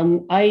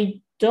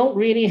 I don't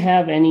really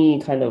have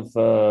any kind of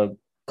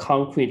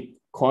concrete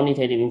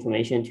quantitative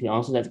information to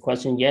answer that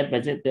question yet,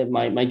 but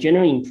my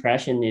general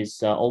impression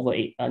is over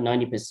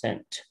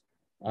 90%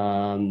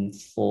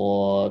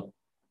 for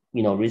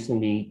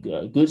reasonably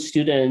good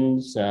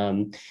students.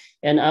 And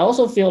I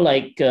also feel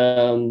like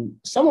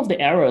some of the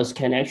errors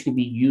can actually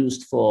be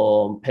used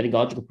for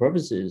pedagogical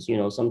purposes.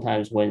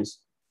 Sometimes when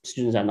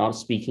students are not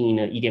speaking in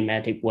an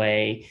idiomatic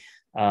way,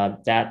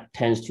 that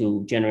tends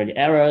to generate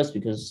errors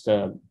because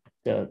the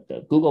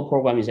Google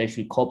program is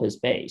actually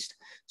corpus-based.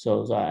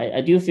 So I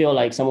do feel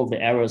like some of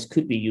the errors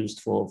could be used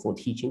for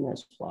teaching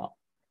as well.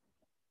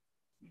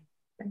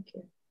 Thank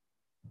you.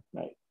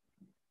 Right.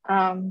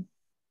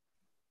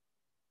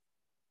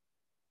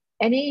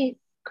 Any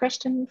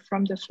question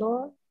from the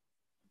floor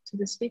to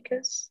the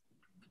speakers?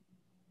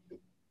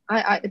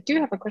 I do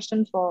have a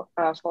question for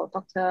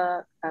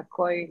Dr.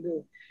 Koi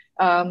Lu.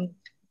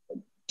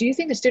 Do you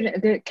think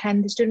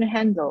can the student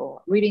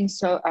handle reading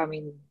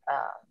Stanford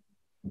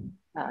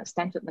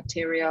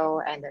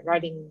material and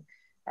writing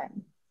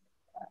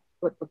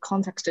with the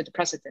context to the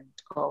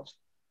precedent of?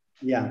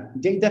 Yeah,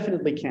 they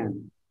definitely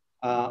can.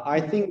 I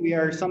think we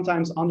are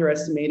sometimes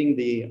underestimating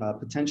the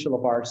potential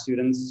of our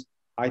students.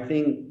 I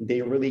think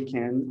they really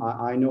can.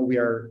 I know we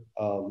are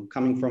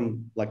coming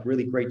from like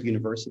really great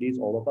universities,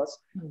 all of us.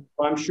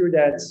 So I'm sure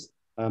that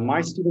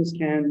my students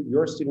can,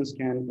 your students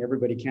can,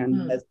 everybody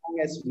can, as long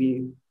as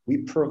we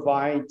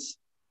provide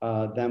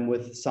them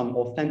with some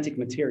authentic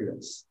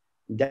materials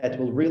that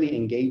will really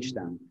engage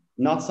them,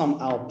 not some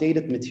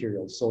outdated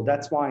materials. So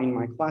that's why in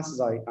my classes,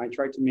 I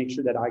try to make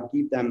sure that I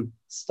give them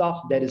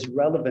stuff that is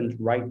relevant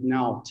right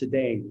now,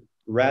 today,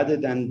 rather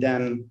than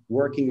them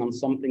working on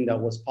something that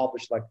was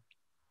published like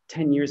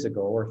 10 years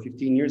ago or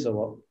 15 years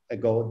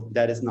ago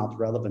that is not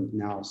relevant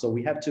now. So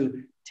we have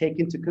to take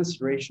into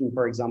consideration,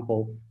 for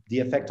example, the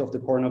effect of the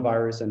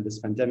coronavirus and this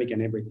pandemic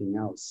and everything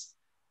else.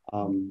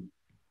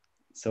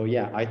 So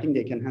yeah, I think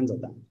they can handle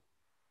that.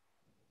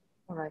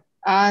 All right.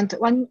 And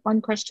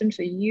one question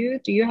for you,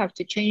 do you have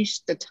to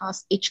change the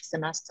task each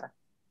semester?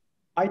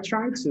 I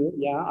try to,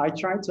 yeah, I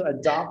try to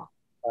adopt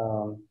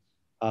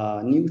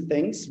new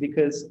things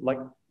because like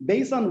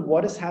based on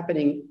what is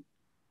happening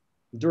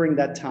during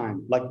that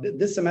time, like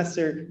this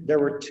semester, there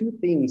were two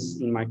themes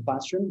in my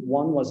classroom.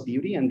 One was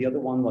beauty and the other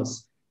one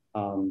was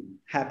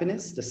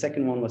happiness. The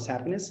second one was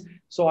happiness.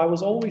 So I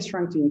was always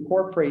trying to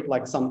incorporate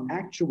like some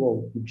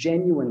actual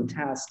genuine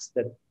tasks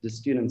that the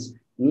students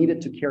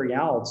needed to carry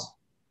out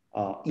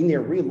in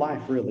their real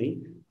life,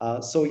 really.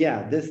 So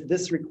yeah,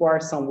 this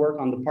requires some work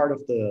on the part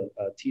of the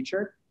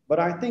teacher, but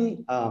I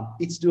think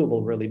it's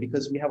doable really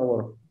because we have a lot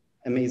of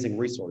amazing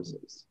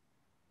resources.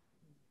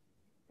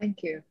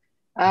 Thank you.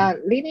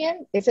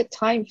 Lilian, is it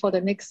time for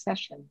the next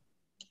session?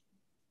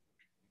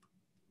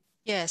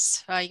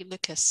 Yes, right,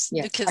 Lucas.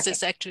 Yes, Lucas okay.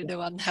 is actually the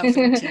one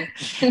helping to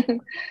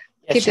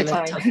keep the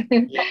time.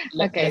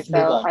 Okay, so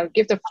I'll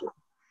give the,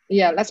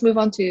 let's move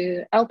on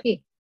to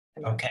LP.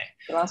 Okay.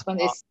 The last one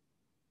is.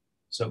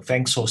 So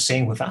thanks for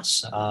staying with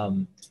us.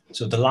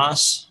 So the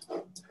last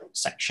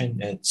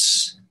section,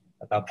 it's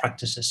about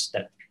practices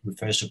that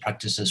refers to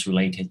practices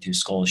related to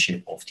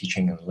scholarship of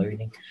teaching and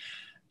learning.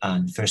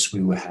 And first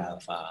we will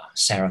have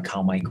Sarah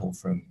Carmichael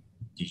from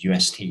the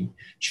UST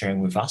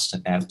sharing with us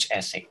about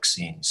ethics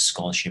in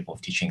scholarship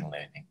of teaching and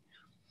learning.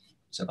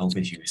 So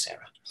over to you,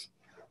 Sarah.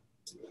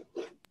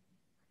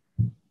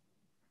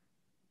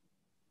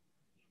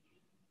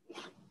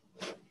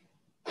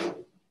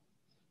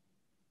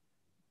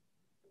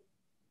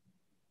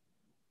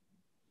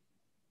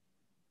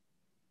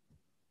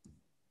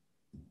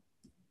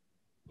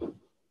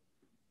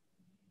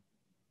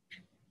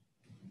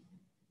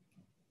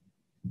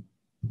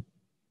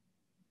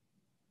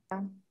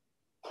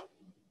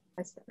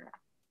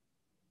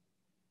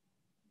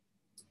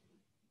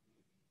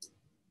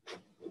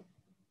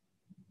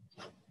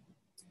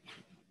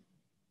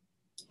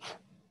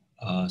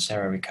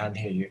 Sarah, we can't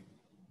hear you.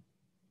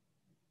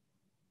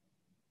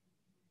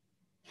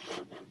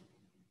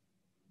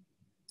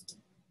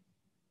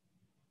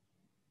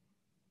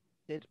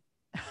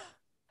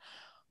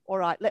 All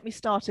right, let me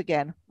start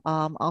again.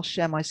 I'll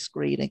share my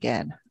screen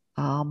again.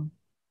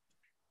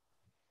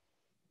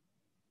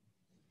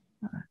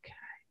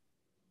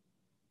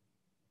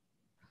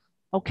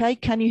 Okay,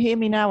 can you hear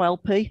me now,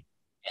 LP?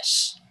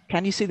 Yes.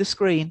 Can you see the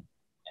screen?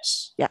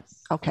 Yes. Yeah,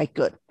 okay,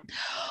 good.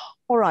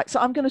 All right, so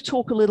I'm going to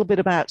talk a little bit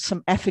about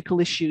some ethical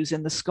issues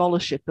in the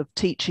scholarship of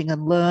teaching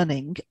and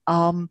learning.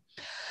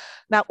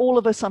 Now, all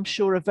of us, I'm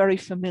sure, are very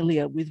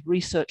familiar with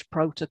research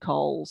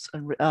protocols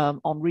and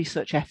on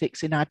research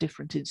ethics in our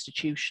different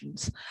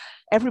institutions.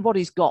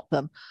 Everybody's got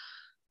them,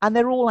 and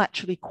they're all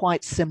actually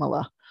quite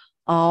similar.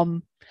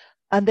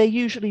 And they're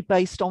usually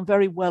based on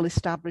very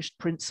well-established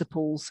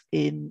principles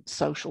in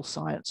social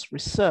science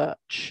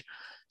research.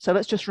 So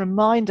let's just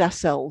remind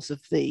ourselves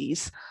of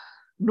these.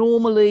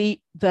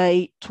 Normally,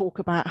 they talk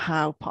about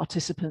how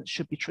participants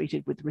should be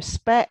treated with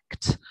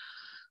respect.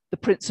 The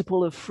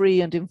principle of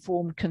free and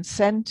informed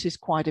consent is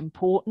quite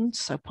important.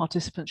 So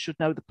participants should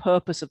know the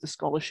purpose of the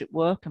scholarship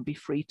work and be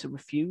free to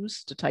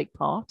refuse to take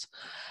part.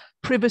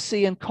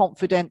 Privacy and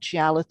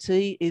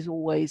confidentiality is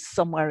always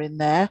somewhere in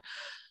there.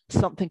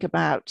 Something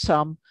about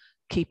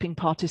keeping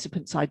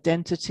participants'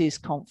 identities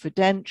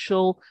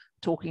confidential,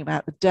 talking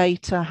about the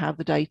data, how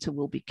the data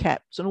will be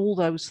kept, and all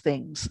those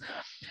things.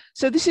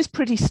 So this is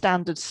pretty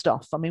standard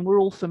stuff. I mean,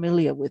 we're all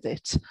familiar with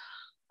it.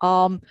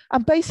 And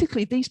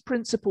basically, these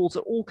principles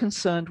are all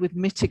concerned with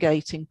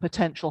mitigating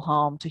potential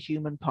harm to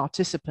human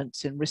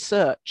participants in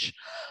research.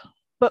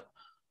 But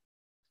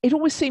it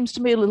always seems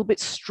to me a little bit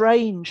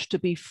strange to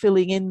be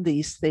filling in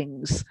these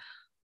things,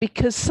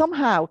 because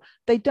somehow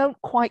they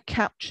don't quite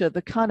capture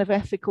the kind of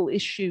ethical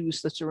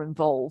issues that are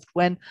involved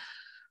when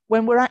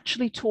we're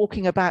actually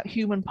talking about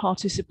human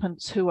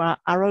participants who are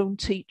our own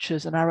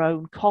teachers and our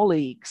own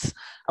colleagues,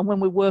 and when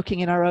we're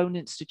working in our own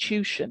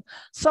institution.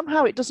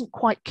 Somehow it doesn't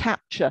quite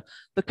capture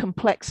the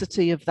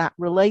complexity of that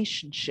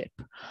relationship.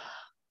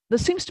 There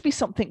seems to be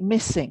something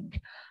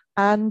missing.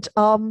 And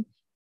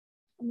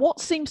what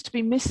seems to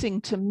be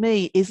missing to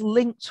me is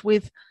linked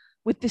with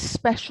this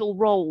special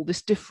role,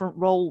 this different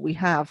role we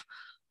have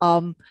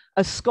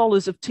as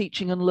scholars of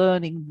teaching and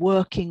learning,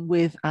 working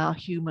with our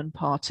human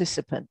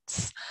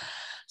participants.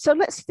 So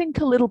let's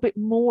think a little bit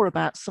more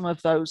about some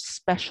of those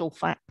special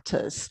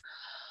factors.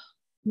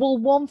 Well,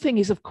 one thing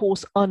is, of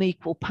course,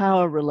 unequal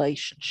power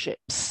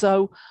relationships.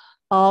 So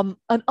an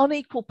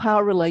unequal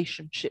power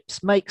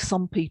relationships make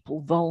some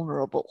people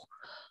vulnerable.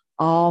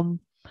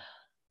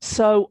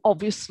 So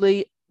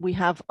obviously we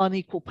have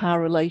unequal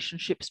power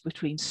relationships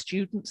between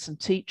students and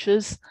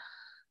teachers.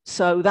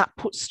 So that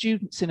puts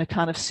students in a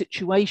kind of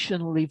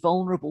situationally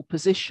vulnerable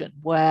position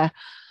where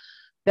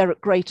they're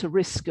at greater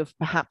risk of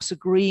perhaps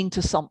agreeing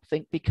to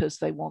something because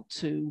they want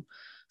to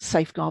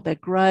safeguard their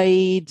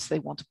grades, they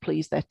want to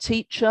please their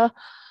teacher.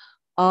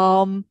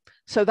 So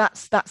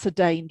that's a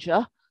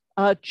danger.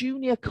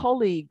 Junior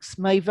colleagues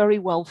may very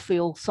well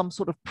feel some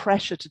sort of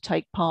pressure to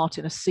take part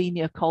in a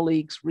senior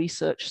colleague's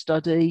research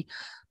study,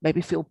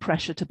 maybe feel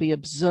pressure to be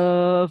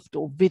observed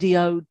or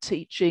videoed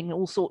teaching,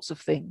 all sorts of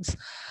things.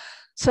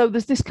 So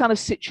there's this kind of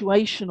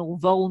situational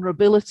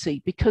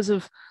vulnerability because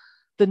of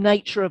the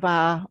nature of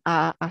our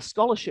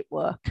scholarship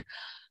work.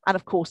 And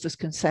of course, there's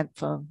consent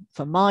for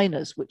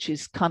minors, which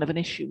is kind of an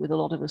issue with a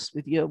lot of us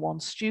with year one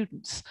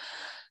students.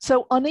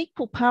 So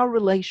unequal power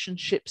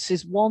relationships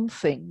is one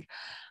thing.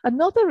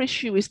 Another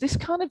issue is this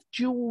kind of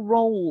dual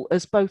role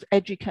as both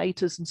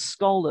educators and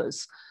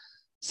scholars.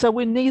 So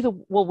we're neither,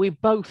 well, we're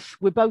both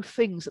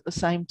things at the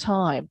same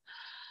time.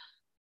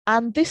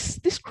 And this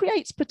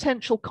creates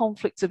potential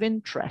conflicts of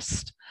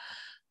interest.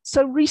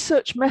 So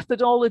research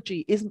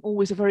methodology isn't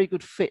always a very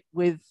good fit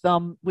with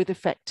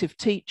effective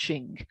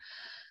teaching.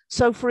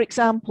 So for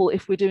example,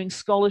 if we're doing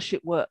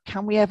scholarship work,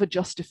 can we ever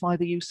justify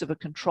the use of a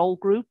control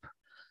group,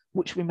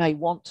 which we may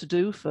want to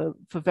do for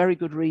very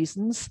good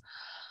reasons?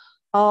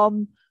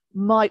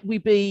 Might we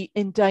be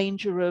in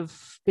danger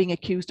of being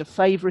accused of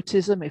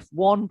favoritism if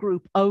one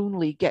group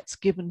only gets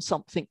given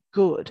something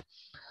good?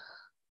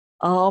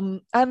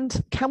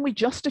 And can we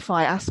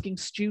justify asking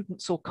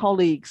students or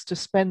colleagues to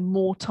spend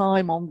more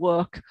time on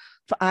work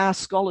for our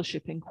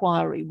scholarship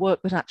inquiry,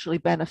 work that actually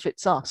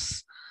benefits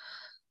us?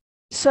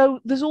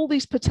 So there's all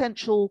these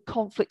potential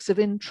conflicts of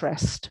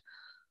interest.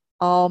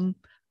 And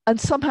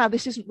somehow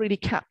this isn't really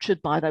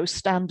captured by those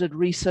standard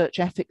research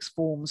ethics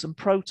forms and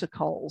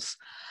protocols.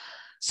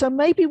 So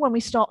maybe when we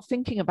start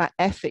thinking about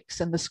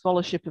ethics and the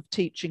scholarship of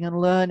teaching and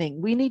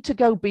learning, we need to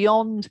go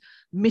beyond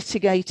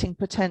mitigating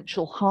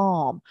potential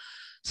harm.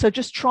 So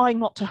just trying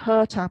not to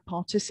hurt our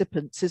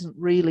participants isn't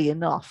really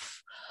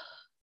enough.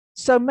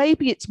 So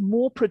maybe it's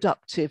more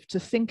productive to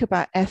think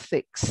about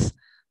ethics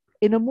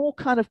in a more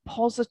kind of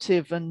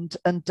positive and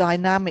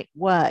dynamic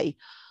way,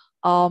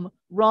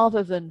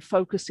 rather than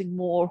focusing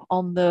more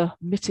on the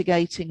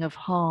mitigating of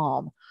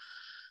harm.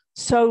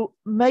 So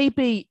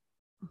maybe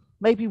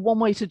one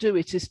way to do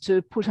it is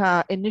to put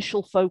our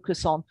initial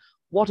focus on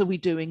what are we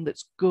doing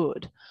that's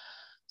good.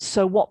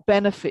 So what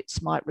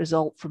benefits might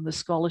result from the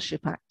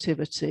scholarship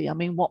activity? I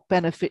mean, what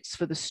benefits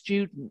for the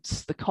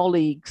students, the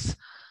colleagues,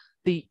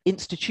 the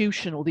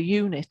institution or the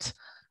unit,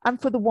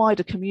 and for the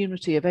wider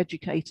community of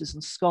educators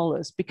and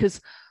scholars?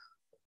 Because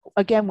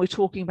again, we're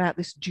talking about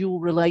this dual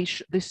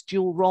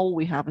role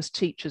we have as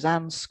teachers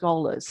and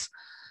scholars.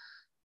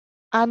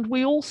 And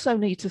we also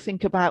need to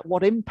think about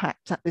what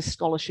impact that this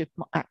scholarship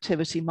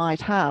activity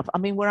might have. I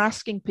mean, we're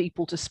asking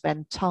people to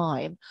spend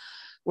time.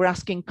 We're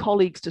asking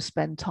colleagues to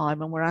spend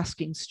time, and we're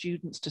asking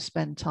students to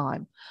spend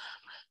time.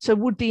 So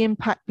would the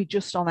impact be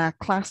just on our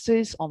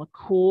classes, on a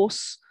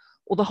course,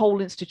 or the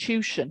whole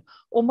institution?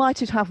 Or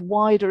might it have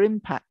wider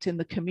impact in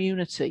the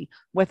community,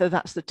 whether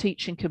that's the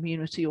teaching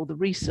community or the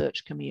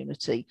research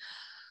community?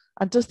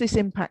 And does this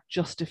impact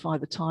justify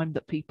the time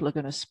that people are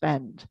going to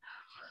spend?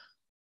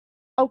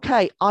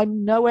 Okay,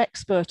 I'm no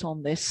expert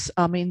on this.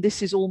 I mean,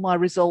 this is all my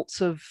results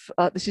of,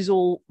 this is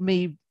all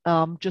me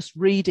just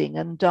reading.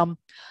 And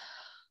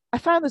I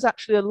found there's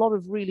actually a lot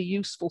of really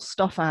useful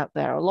stuff out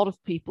there. A lot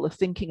of people are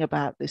thinking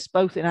about this,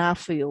 both in our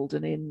field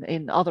and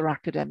in other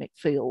academic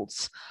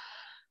fields.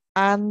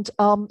 And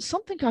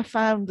something I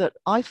found that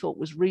I thought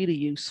was really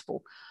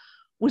useful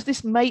was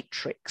this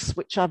matrix,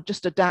 which I've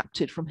just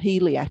adapted from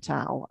Healy et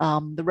al.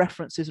 The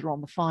references are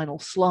on the final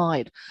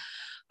slide.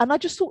 And I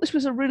just thought this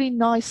was a really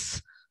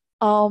nice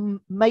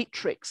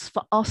matrix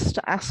for us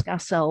to ask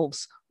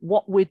ourselves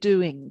what we're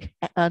doing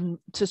and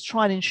to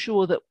try and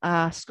ensure that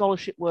our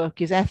scholarship work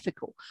is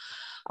ethical.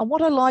 And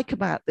what I like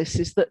about this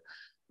is that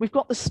we've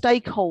got the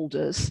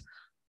stakeholders,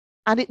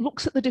 and it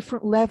looks at the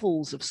different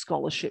levels of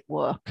scholarship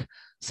work.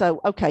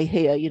 So, okay,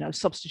 here, you know,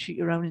 substitute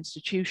your own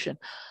institution.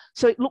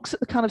 So it looks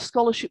at the kind of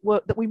scholarship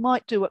work that we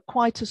might do at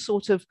quite a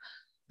sort of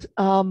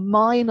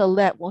minor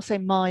level, I'll say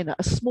minor,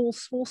 a small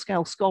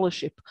scale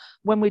scholarship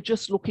when we're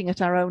just looking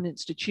at our own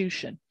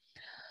institution.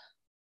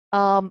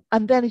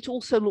 And then it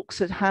also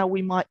looks at how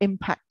we might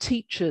impact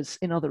teachers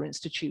in other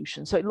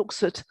institutions. So it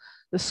looks at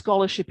the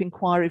scholarship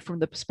inquiry from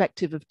the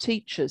perspective of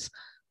teachers.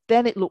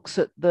 Then it looks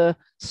at the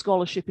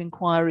scholarship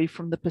inquiry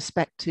from the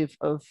perspective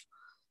of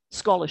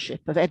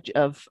scholarship,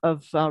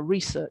 of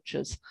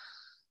researchers.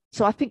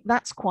 So I think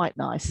that's quite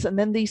nice. And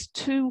then these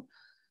two,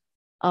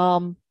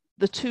 the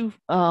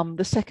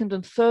second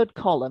and third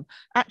column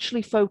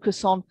actually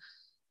focus on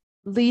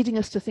leading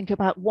us to think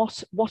about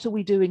what are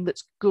we doing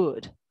that's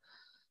good.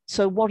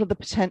 So what are the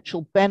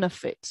potential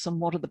benefits and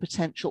what are the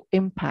potential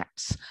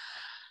impacts?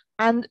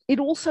 And it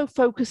also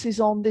focuses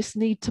on this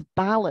need to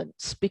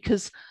balance,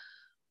 because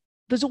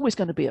there's always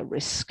going to be a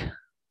risk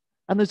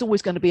and there's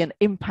always going to be an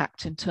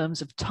impact in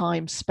terms of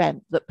time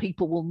spent that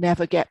people will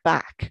never get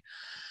back.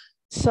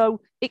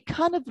 So it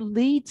kind of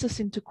leads us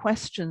into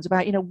questions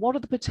about, you know, what are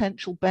the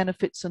potential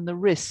benefits and the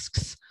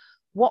risks?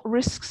 What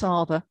risks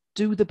are there?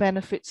 Do the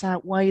benefits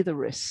outweigh the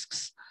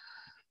risks?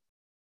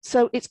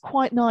 So it's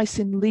quite nice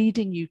in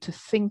leading you to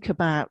think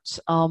about,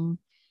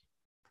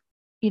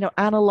 you know,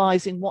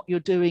 analysing what you're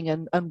doing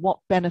and what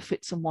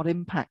benefits and what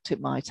impact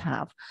it might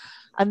have.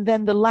 And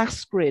then the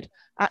last grid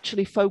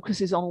actually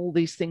focuses on all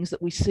these things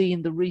that we see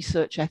in the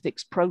research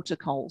ethics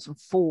protocols and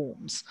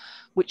forms,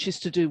 which is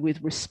to do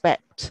with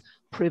respect,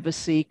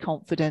 privacy,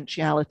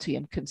 confidentiality,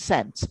 and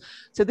consent.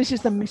 So this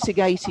is the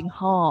mitigating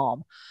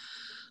harm.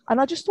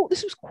 And I just thought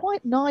this was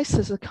quite nice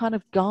as a kind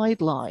of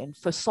guideline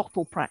for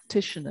SoTL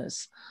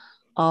practitioners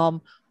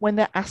when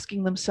they're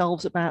asking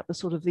themselves about the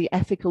sort of the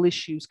ethical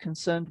issues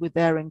concerned with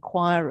their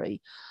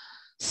inquiry.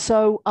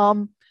 So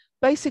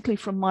basically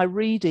from my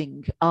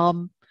reading,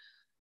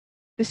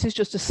 this is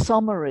just a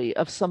summary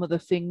of some of the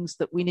things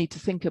that we need to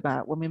think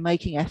about when we're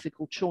making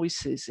ethical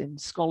choices in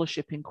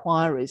scholarship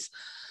inquiries.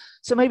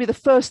 So maybe the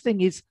first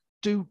thing is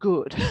do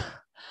good,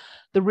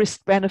 the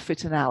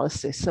risk-benefit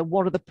analysis. So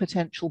what are the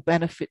potential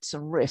benefits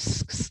and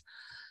risks?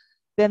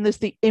 Then there's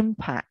the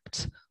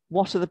impact.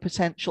 What are the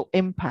potential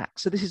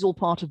impacts? So this is all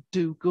part of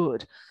do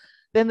good.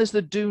 Then there's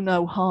the do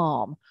no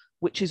harm,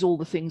 which is all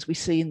the things we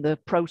see in the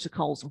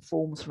protocols and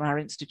forms from our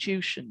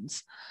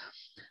institutions.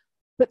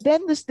 But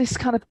then there's this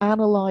kind of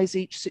analyze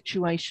each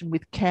situation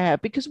with care,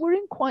 because we're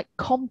in quite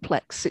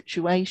complex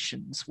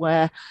situations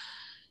where,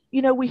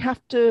 you know, we have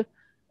to,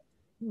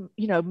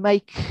 you know,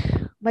 make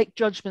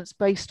judgments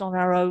based on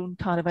our own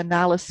kind of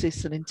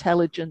analysis and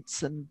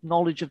intelligence and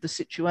knowledge of the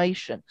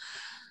situation.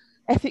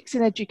 Ethics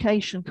in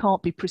education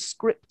can't be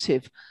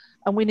prescriptive,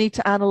 and we need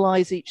to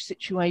analyze each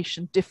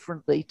situation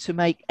differently to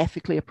make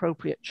ethically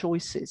appropriate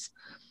choices.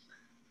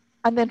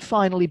 And then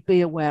finally,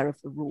 be aware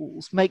of the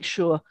rules. Make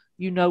sure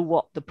you know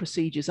what the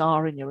procedures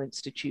are in your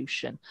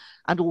institution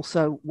and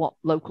also what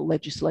local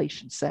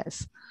legislation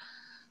says.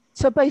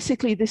 So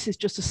basically, this is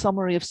just a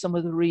summary of some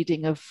of the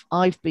reading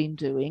I've been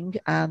doing,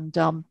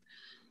 and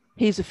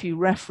here's a few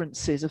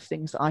references of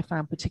things that I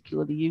found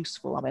particularly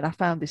useful. I mean, I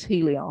found this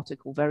Healy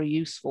article very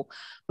useful,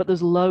 but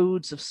there's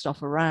loads of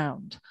stuff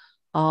around.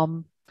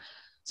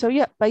 So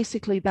yeah,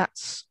 basically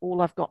that's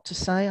all I've got to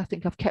say. I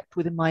think I've kept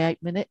within my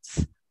 8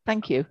 minutes.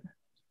 Thank you.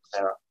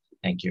 Sarah,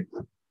 thank you.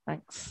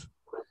 Thanks.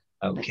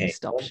 Okay. Let me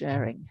stop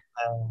sharing.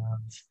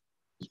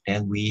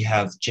 Then we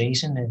have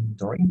Jason and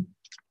Doreen,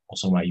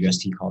 also my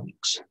UST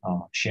colleagues,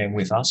 sharing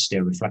with us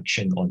their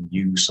reflection on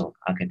use of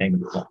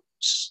academic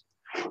blogs.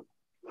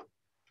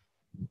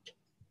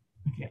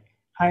 Okay.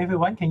 Hi,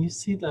 everyone. Can you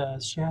see the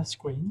share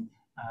screen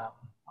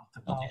of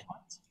the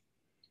PowerPoint?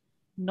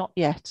 Not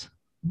yet.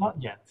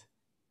 Not yet.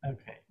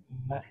 Okay.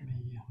 Let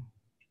me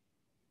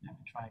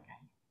try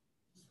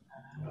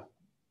again.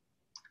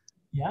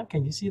 Yeah,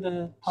 can you see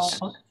the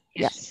PowerPoint?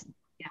 Yes.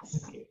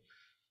 Yes. Okay.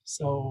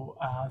 So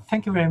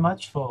thank you very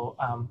much for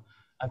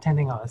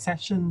attending our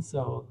session.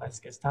 So let's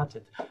get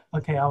started.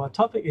 Okay, our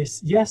topic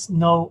is yes,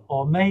 no,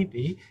 or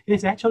maybe. It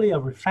is actually a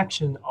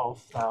reflection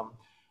of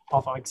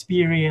our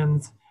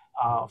experience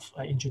of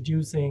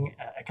introducing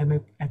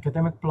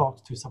academic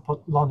blogs to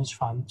support knowledge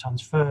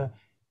transfer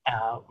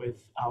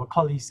with our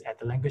colleagues at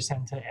the Language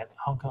Center at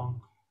Hong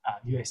Kong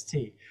UST.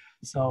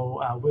 So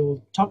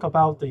we'll talk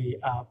about the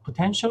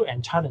potential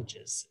and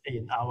challenges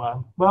in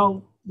our,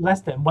 well,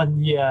 less than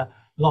 1 year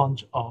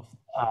launch of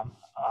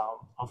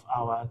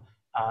our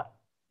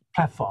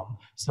platform.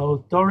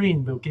 So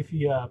Doreen will give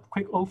you a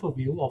quick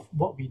overview of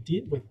what we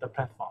did with the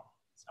platform.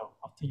 So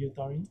after you,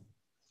 Doreen.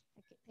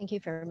 Thank you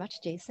very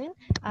much, Jason.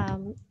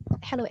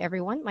 Hello,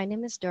 everyone. My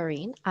name is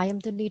Doreen. I am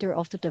the leader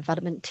of the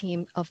development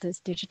team of this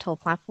digital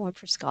platform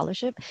for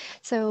scholarship.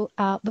 So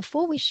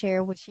before we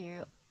share with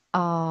you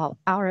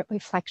our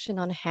reflection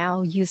on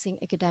how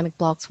using academic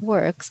blocks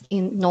works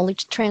in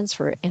knowledge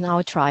transfer in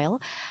our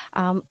trial,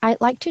 I'd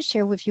like to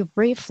share with you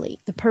briefly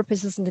the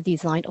purposes and the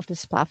design of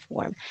this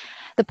platform.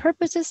 The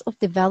purposes of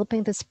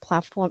developing this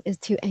platform is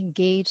to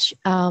engage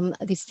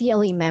the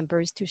CLE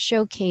members to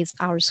showcase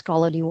our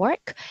scholarly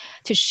work,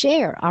 to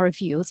share our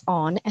views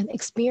on and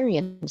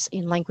experience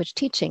in language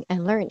teaching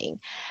and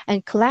learning,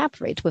 and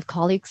collaborate with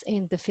colleagues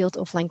in the field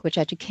of language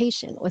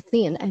education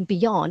within and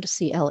beyond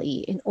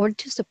CLE in order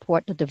to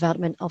support the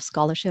development of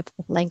scholarship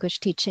of language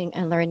teaching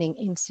and learning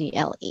in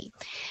CLE.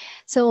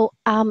 So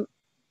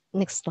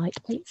next slide,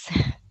 please.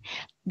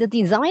 The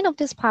design of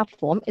this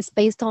platform is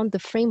based on the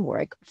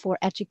framework for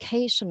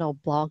educational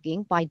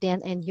blogging by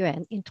Dan and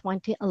Yuan in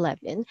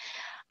 2011.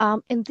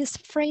 In this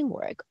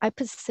framework, I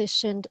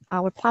positioned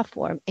our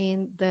platform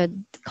in the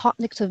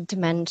cognitive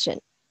dimension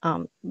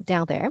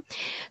down there.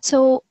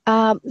 So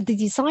the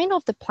design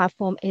of the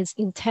platform is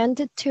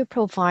intended to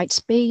provide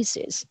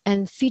spaces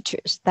and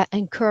features that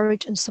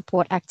encourage and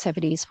support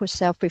activities for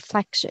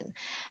self-reflection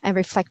and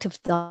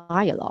reflective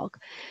dialogue.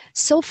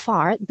 So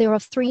far, there are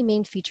three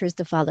main features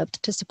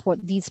developed to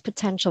support these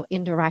potential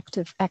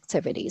interactive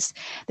activities.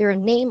 There are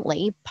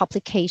namely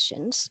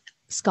publications,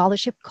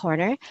 scholarship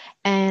corner,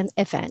 and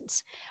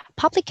events.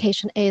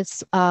 Publication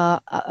is a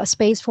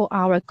space for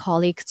our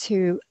colleagues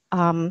to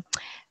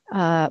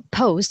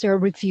post their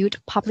reviewed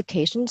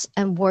publications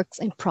and works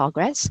in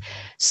progress.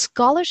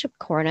 Scholarship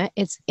corner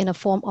is in a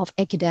form of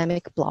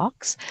academic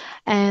blogs,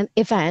 and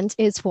event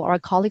is for our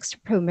colleagues to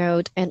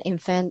promote and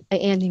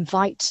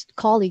invite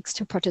colleagues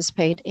to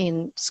participate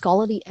in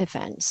scholarly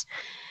events.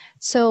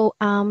 So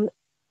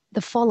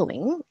the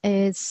following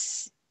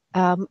is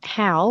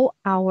how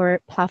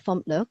our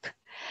platform look.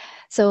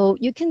 So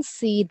you can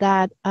see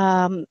that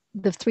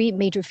the three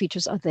major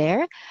features are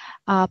there.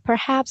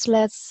 Perhaps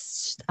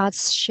let's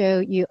show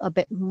you a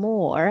bit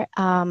more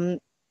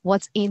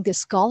what's in the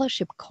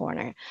scholarship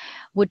corner,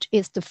 which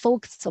is the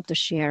focus of the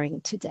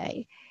sharing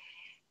today.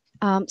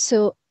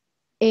 So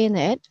in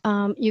it,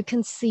 you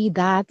can see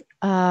that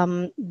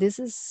this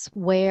is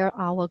where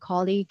our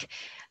colleague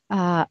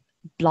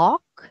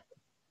blog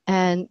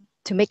and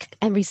to make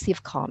and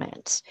receive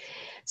comments.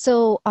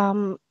 So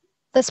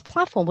this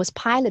platform was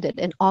piloted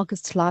in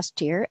August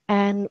last year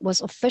and was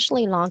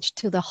officially launched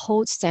to the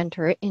whole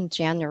center in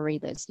January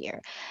this year.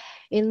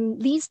 In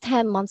these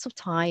 10 months of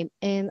time,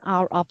 in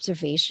our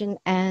observation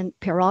and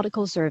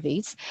periodical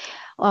surveys,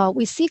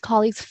 we see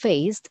colleagues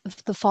faced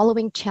the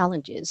following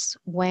challenges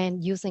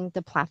when using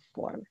the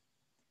platform.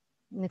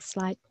 Next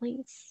slide,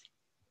 please.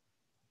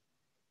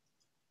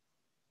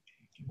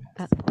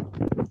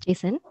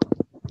 Jason,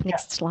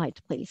 next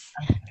slide, please.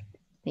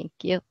 Thank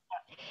you.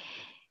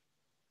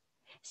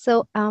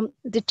 So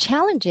the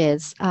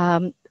challenges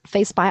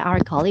faced by our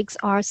colleagues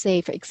are,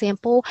 say, for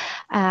example,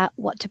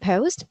 what to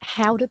post,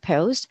 how to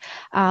post,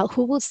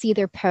 who will see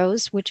their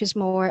post, which is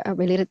more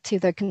related to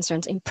their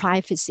concerns in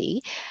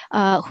privacy,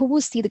 who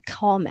will see the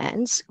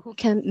comments, who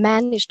can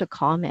manage the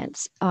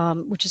comments,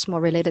 which is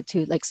more related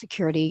to like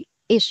security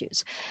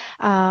issues.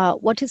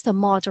 What is the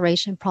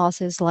moderation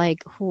process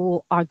like,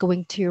 who are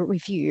going to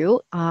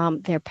review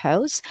their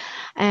posts,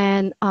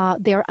 and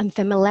their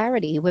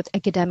unfamiliarity with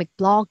academic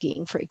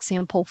blogging, for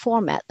example,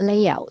 format,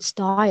 layout,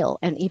 style,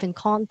 and even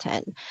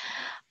content.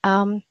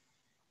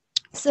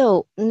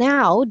 So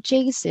now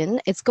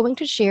Jason is going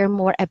to share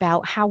more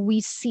about how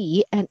we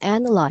see and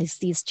analyze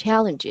these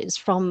challenges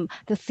from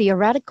the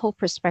theoretical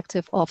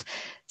perspective of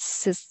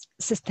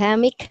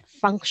systemic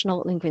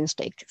functional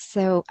linguistics.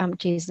 So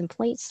Jason,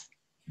 please.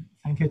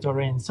 Thank you,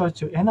 Doreen. So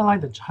to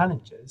analyze the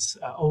challenges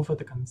over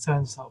the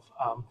concerns of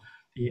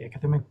the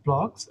academic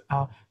blogs,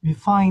 we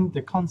find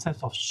the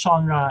concepts of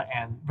genre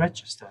and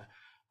register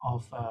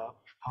of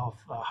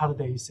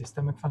holiday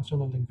systemic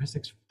functional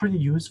linguistics pretty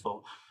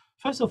useful.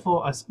 First of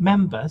all, as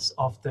members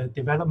of the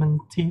development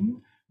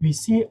team, we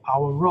see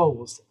our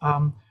roles.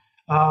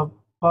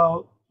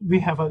 Well, we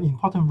have an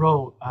important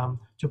role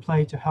to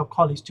play to help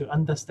colleagues to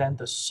understand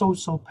the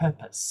social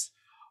purpose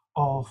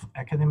of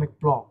academic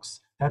blogs.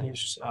 That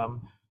is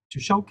to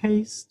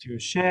showcase, to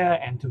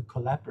share, and to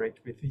collaborate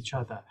with each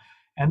other.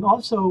 And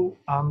also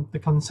the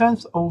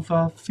concerns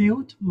over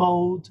field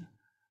mode,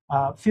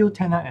 field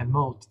tenor and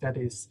mode, that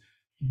is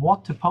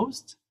what to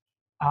post,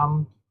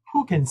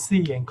 who can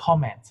see and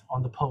comment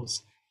on the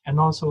post, and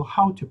also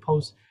how to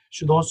post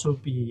should also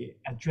be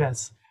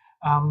addressed.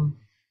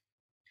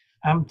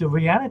 The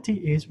reality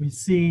is we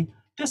see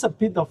there's a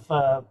bit of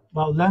a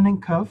learning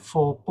curve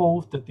for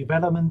both the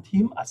development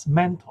team as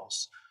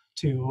mentors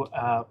to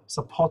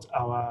support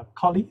our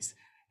colleagues,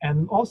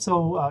 and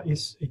also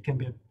it can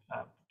be a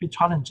bit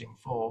challenging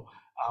for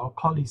our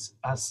colleagues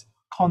as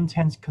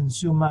content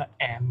consumer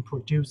and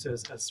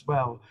producers as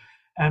well.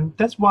 And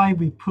that's why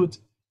we put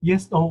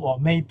yes, no, or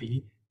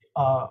maybe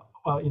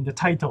in the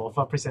title of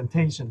our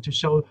presentation to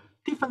show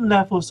different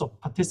levels of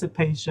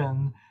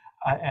participation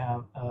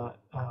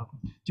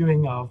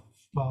during our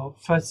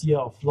first year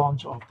of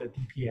launch of the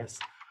DPS.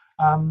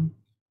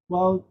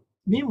 Well,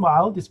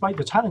 meanwhile, despite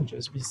the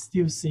challenges, we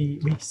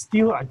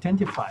still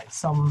identify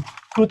some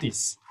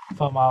goodies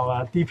from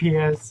our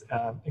DPS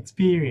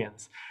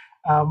experience.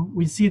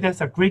 We see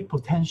there's a great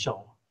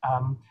potential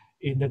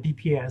in the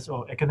DPS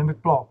or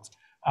academic blocks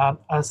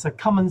as a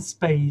common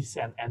space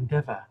and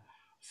endeavor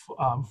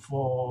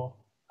for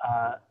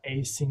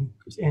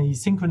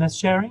asynchronous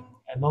sharing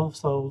and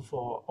also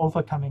for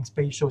overcoming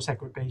spatial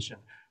segregation.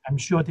 I'm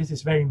sure this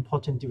is very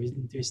important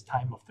during this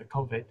time of the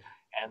COVID,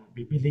 and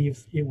we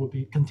believe it will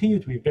continue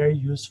to be very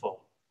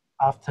useful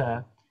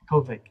after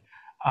COVID.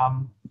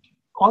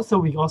 Also,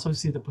 we also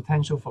see the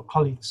potential for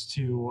colleagues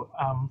to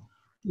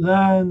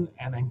learn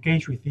and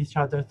engage with each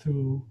other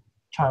through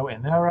trial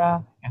and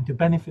error and to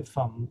benefit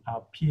from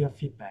peer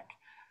feedback.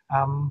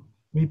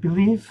 We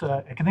believe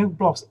academic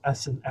blocks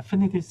as an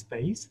affinity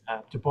space,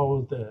 to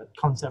borrow the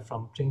concept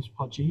from James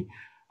Poggi,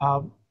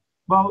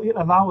 well, it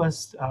allows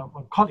us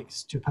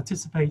colleagues to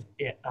participate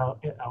at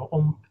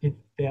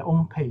their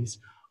own pace,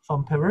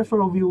 from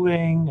peripheral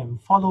viewing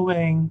and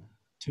following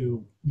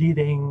to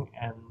leading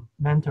and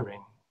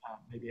mentoring,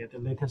 maybe at a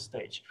later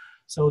stage.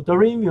 So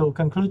Doreen will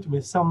conclude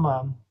with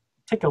some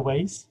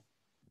takeaways.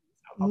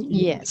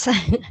 Yes.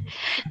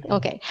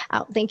 Okay.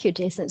 Thank you,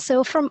 Jason.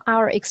 So from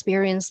our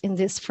experience in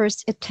this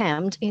first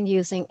attempt in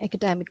using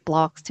academic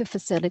blocks to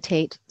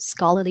facilitate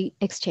scholarly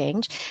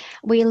exchange,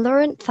 we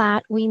learned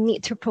that we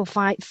need to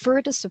provide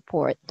further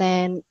support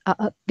than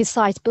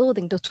besides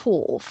building the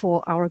tool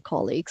for our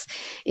colleagues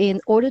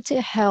in order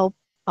to help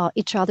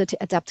each other to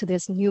adapt to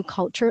this new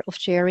culture of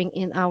sharing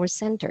in our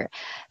center.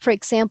 For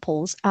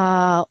examples,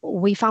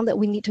 we found that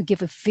we need to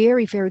give a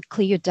very, very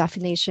clear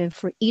definition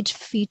for each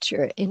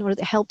feature in order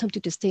to help them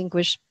to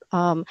distinguish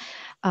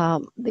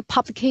the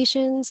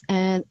publications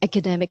and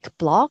academic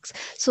blogs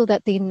so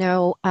that they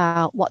know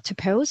what to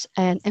post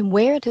and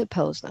where to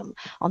post them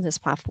on this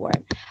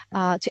platform,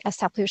 to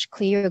establish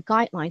clear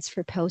guidelines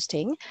for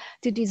posting,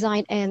 to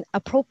design an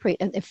appropriate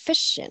and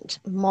efficient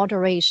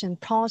moderation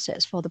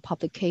process for the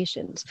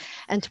publications,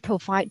 and to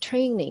provide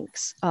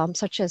trainings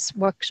such as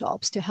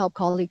workshops to help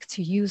colleagues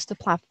to use the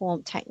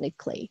platform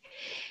technically.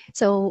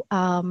 So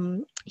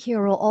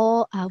here are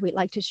all we'd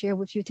like to share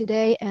with you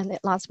today. And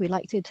at last, we'd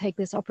like to take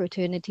this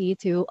opportunity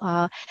to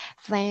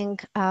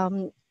thank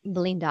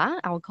Melinda,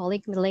 our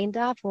colleague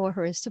Melinda, for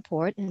her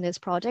support in this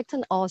project.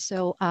 And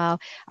also,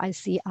 I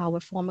see our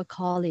former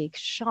colleague,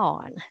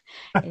 Sean,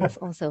 is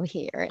also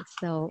here.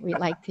 So we'd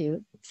like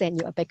to send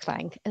you a big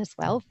thank as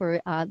well for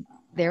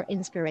their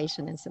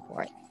inspiration and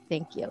support.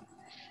 Thank you.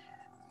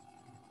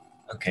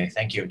 Okay,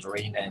 thank you,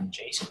 Doreen and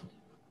Jason.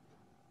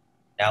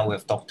 Now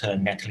with Dr.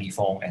 Natalie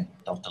Fong and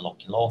Dr.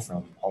 Lockie Law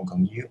from Hong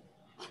Kong U.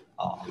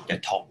 The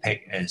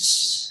topic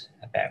is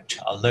about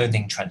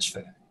learning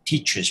transfer,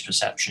 teachers'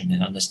 perception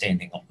and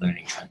understanding of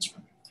learning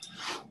transfer.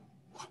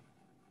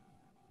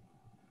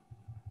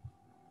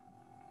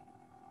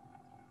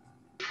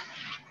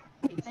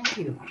 Thank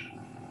you.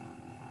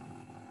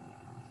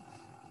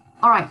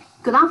 All right,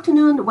 good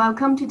afternoon.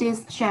 Welcome to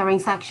this sharing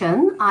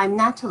section. I'm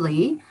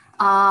Natalie.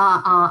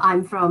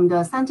 I'm from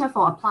the Center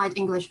for Applied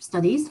English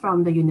Studies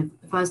from the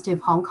University of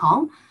Hong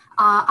Kong.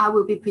 I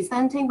will be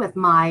presenting with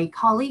my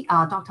colleague,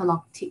 Dr.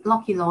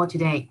 Lockie Law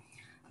today.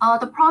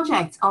 The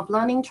project of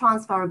learning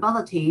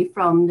transferability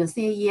from the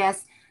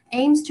CAES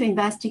aims to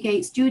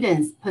investigate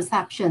students'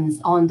 perceptions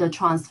on the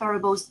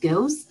transferable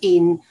skills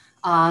in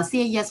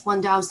CAES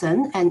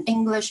 1000 and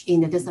English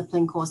in the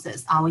discipline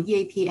courses, our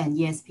EAP and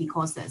ESP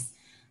courses.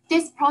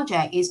 This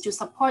project is to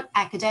support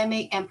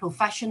academic and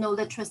professional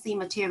literacy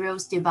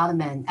materials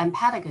development and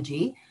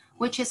pedagogy,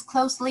 which is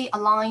closely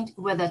aligned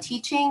with the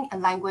teaching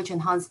and language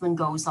enhancement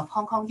goals of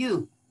Hong Kong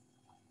U.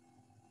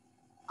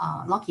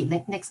 Lockie,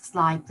 next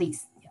slide,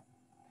 please. Yeah.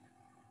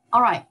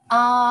 All right,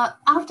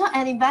 after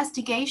an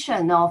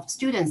investigation of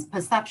students'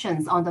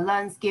 perceptions on the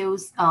learned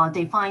skills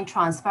they find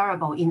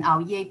transferable in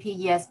our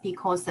EAP, ESP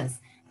courses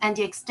and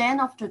the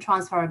extent of the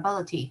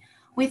transferability,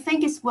 we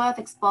think it's worth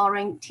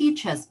exploring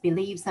teachers'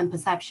 beliefs and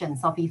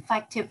perceptions of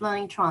effective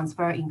learning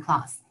transfer in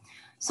class.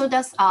 So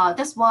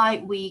that's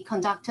why we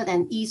conducted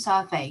an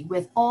e-survey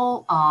with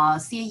all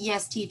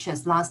CAES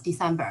teachers last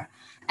December.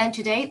 And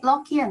today,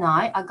 Lockie and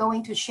I are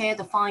going to share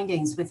the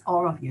findings with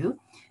all of you.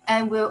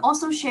 And we'll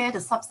also share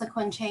the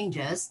subsequent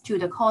changes to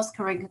the course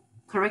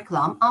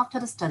curriculum after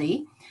the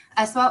study,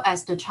 as well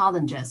as the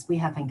challenges we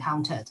have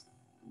encountered.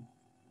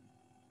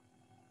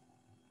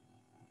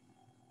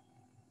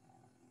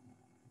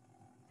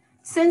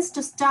 Since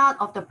the start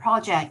of the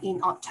project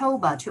in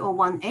October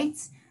 2018,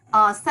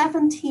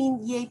 17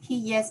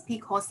 EAP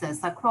ESP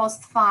courses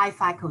across 5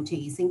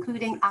 faculties,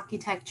 including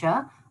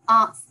architecture,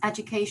 arts,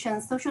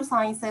 education, social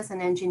sciences,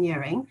 and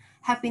engineering,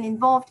 have been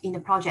involved in the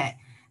project,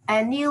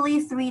 and nearly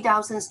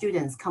 3,000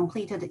 students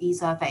completed the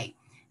e-survey.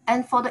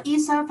 And for the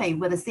e-survey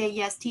with the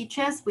CAES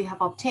teachers, we have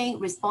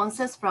obtained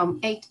responses from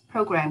 8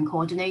 program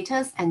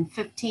coordinators and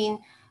 15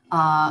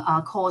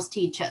 course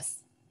teachers.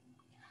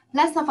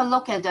 Let's have a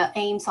look at the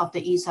aims of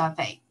the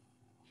e-survey.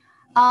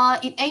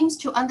 It aims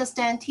to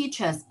understand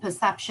teachers'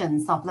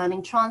 perceptions of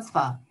learning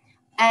transfer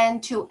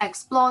and to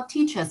explore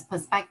teachers'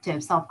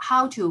 perspectives of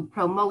how to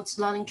promote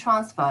learning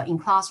transfer in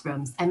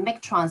classrooms and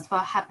make transfer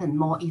happen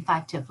more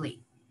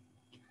effectively.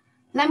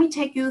 Let me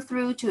take you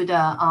through to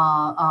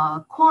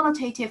the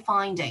qualitative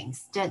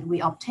findings that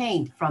we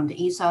obtained from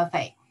the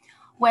e-survey.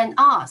 When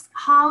asked,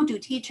 how do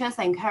teachers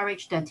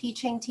encourage their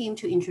teaching team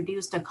to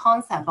introduce the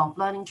concept of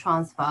learning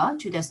transfer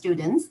to their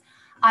students?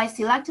 I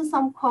selected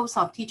some quotes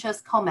of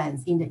teachers'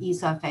 comments in the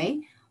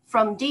e-survey.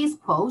 From these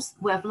quotes,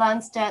 we have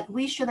learned that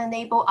we should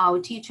enable our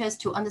teachers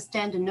to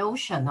understand the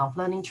notion of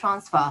learning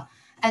transfer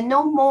and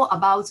know more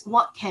about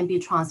what can be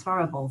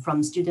transferable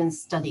from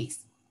students'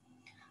 studies.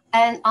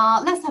 And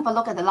let's have a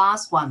look at the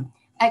last one.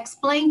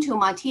 Explain to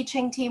my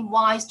teaching team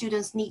why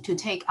students need to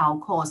take our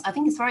course. I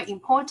think it's very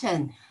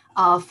important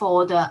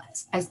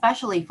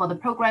especially for the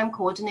program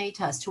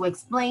coordinators to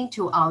explain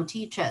to our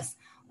teachers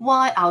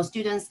why our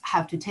students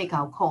have to take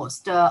our course,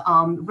 the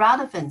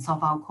relevance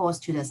of our course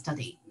to their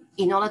study,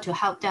 in order to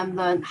help them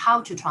learn how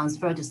to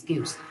transfer the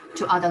skills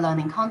to other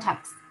learning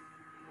contexts.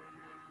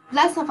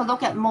 Let's have a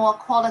look at more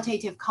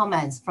qualitative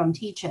comments from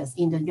teachers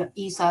in the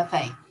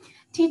e-survey.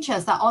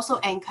 Teachers are also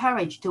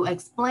encouraged to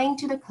explain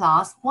to the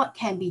class what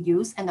can be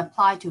used and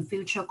applied to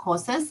future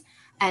courses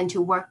and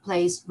to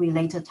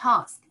workplace-related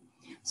tasks.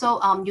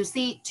 So you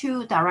see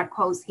two direct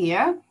quotes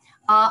here.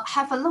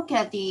 Have a look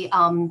at the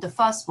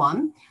first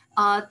one.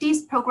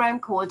 This program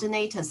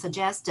coordinator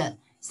suggested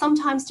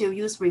sometimes they'll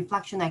use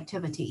reflection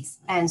activities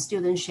and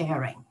student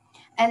sharing.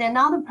 And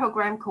another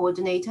program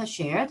coordinator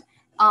shared,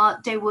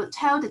 they would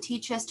tell the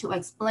teachers to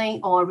explain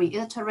or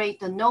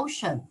reiterate the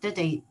notion that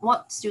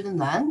what students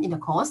learn in the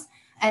course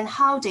and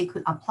how they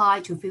could apply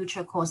to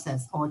future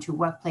courses or to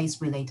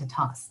workplace-related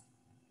tasks.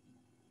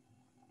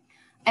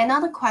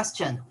 Another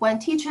question, when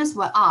teachers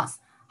were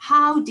asked,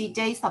 how did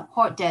they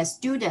support their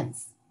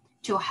students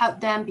to help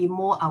them be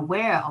more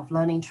aware of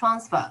learning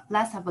transfer?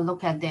 Let's have a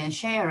look at their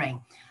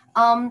sharing.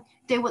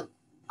 They would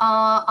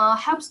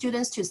help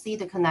students to see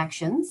the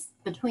connections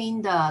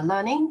between the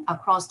learning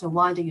across the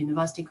wider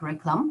university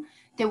curriculum.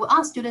 They would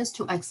ask students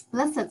to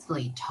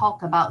explicitly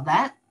talk about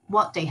that,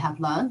 what they have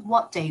learned,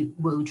 what they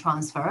will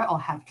transfer or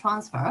have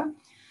transferred.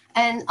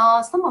 And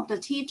some of the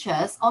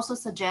teachers also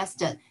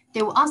suggested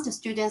they will ask the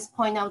students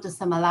point out the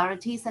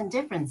similarities and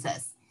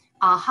differences,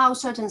 how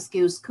certain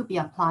skills could be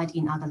applied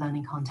in other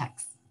learning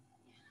contexts.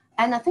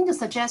 And I think the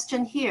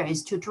suggestion here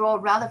is to draw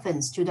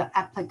relevance to the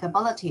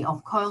applicability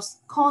of course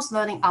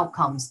learning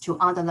outcomes to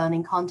other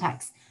learning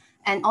contexts,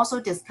 and also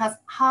discuss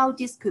how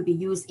this could be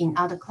used in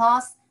other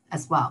class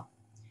as well.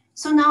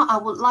 So now I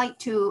would like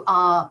to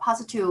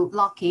pass it to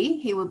Lockie.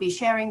 He will be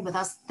sharing with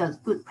us the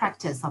good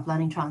practice of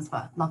learning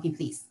transfer. Lockie,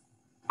 please.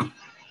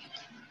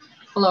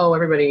 Hello,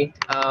 everybody.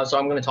 So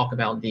I'm going to talk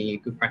about the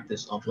good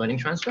practice of learning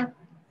transfer.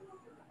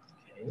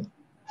 Okay.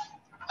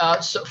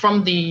 So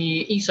from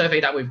the e-survey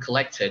that we've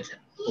collected,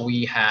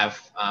 we have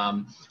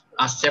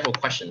asked several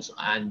questions.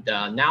 And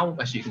now,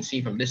 as you can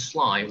see from this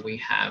slide, we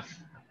have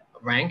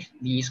ranked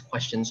these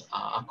questions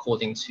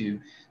according to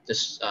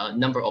this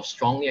number of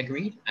strongly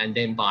agreed and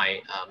then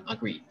by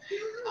agreed.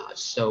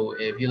 So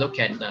if you look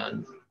at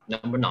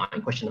number 9,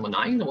 question number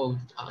 9, well,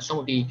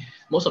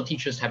 most of the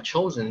teachers have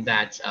chosen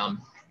that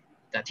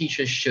that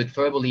teachers should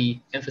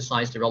verbally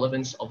emphasize the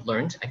relevance of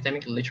learned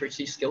academic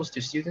literacy skills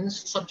to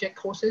students' subject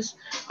courses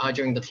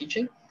during the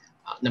teaching.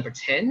 Number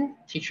 10,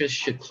 teachers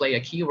should play a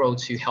key role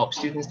to help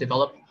students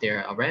develop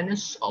their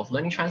awareness of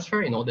learning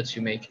transfer in order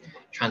to make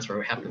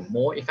transfer happen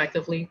more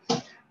effectively.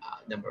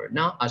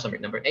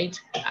 Number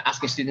 8,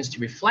 asking students to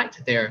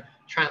reflect their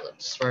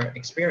transfer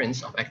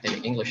experience of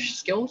academic English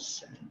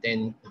skills. And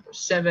then number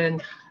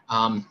 7,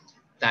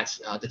 that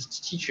the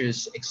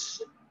teachers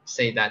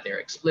say that they're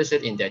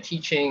explicit in their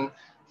teaching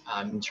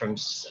in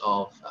terms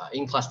of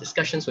in-class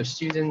discussions with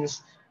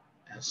students.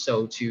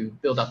 So to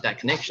build up that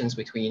connections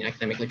between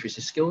academic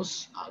literacy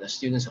skills that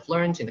students have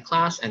learned in the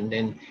class and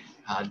then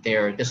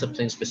their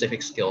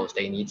discipline-specific skills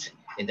they need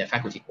in their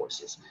faculty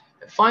courses.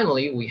 And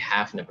finally, we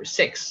have number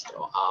 6.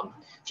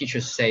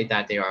 Teachers say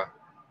that they are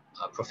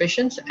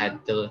proficient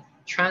at the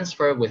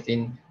transfer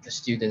within the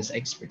student's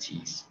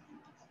expertise.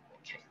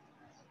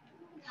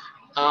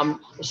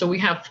 So we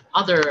have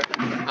other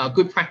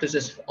good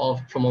practices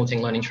of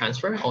promoting learning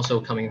transfer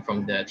also coming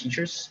from the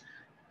teachers.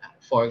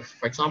 For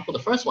example, the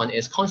first one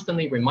is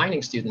constantly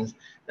reminding students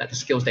that the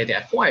skills that they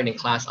acquired in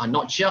class are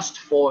not just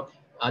for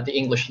the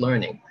English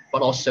learning,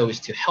 but also is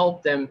to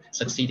help them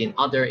succeed in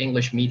other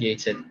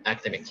English-mediated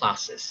academic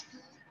classes.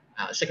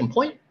 Second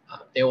point,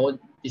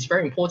 it's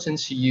very important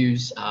to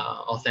use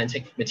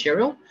authentic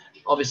material,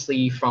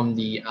 obviously from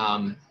the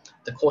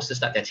courses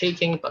that they're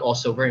taking, but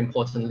also very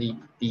importantly,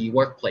 the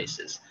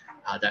workplaces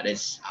that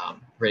is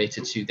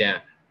related to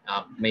their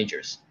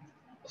majors.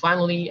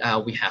 Finally,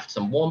 we have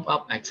some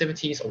warm-up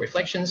activities or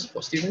reflections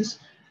for students,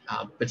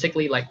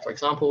 particularly like, for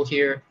example,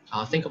 here,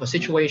 think of a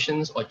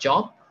situations or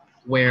job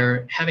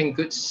where having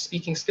good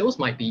speaking skills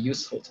might be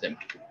useful to them.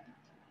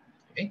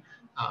 Okay,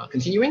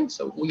 continuing,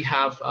 so we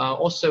have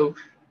also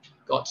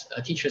got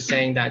teachers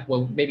saying that,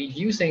 well, maybe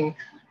using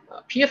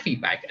peer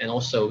feedback and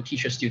also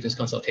teacher-students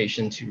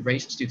consultation to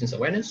raise students'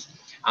 awareness,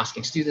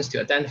 asking students to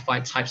identify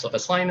types of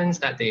assignments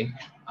that they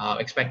are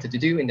expected to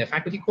do in their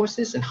faculty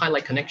courses and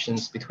highlight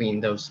connections between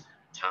those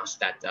tasks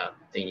that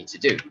they need to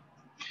do.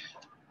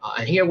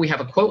 And here we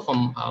have a quote from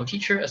our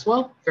teacher as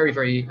well, very,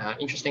 very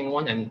interesting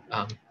one, and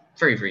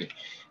very, very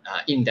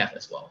in-depth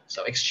as well. So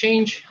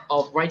exchange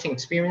of writing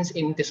experience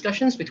in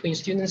discussions between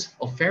students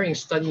of varying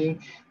studying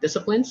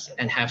disciplines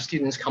and have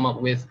students come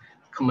up with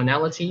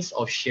commonalities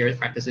of shared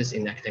practices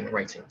in academic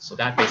writing. So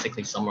that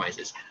basically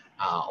summarizes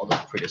all the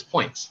previous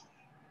points.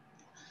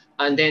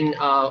 And then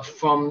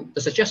from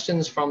the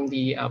suggestions from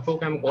the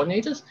program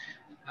coordinators,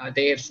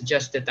 they have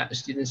suggested that the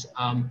students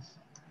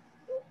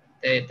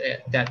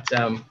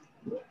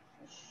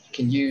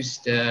can use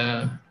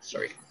the,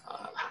 sorry,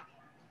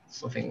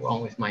 something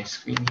wrong with my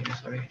screen here,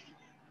 sorry.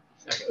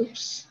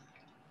 Oops,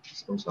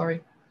 so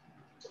sorry.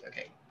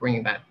 Okay,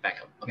 bringing that back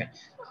up, okay.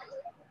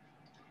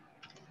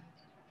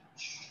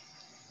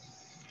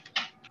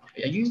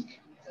 Are you,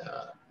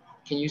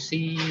 can you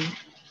see?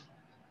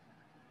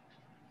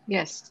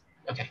 Yes.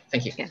 Okay,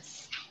 thank you.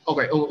 Yes. Oh,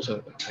 great, oh, so,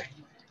 okay.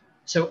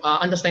 So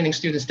understanding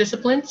students'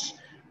 disciplines,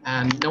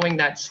 knowing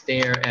that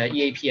their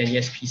EAP and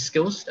ESP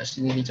skills that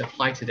students need to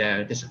apply to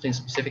their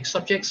discipline-specific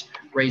subjects,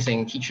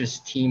 raising teachers'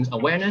 teams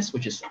awareness,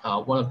 which is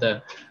one of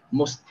the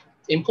most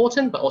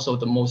important, but also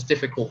the most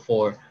difficult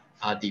for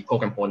the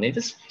program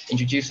coordinators,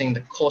 introducing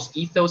the course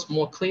ethos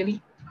more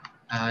clearly,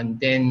 and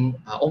then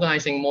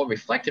organizing more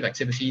reflective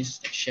activities,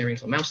 sharing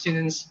among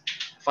students,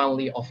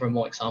 finally offer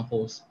more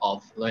examples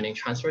of learning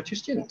transfer to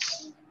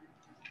students.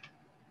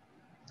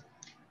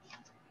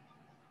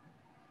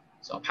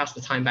 So I'll pass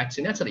the time back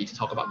to Natalie to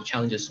talk about the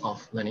challenges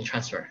of learning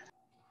transfer.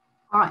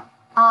 All right,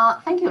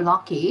 thank you,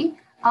 Lockie.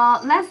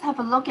 Let's have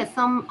a look at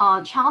some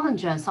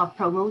challenges of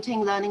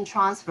promoting learning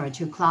transfer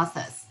to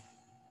classes.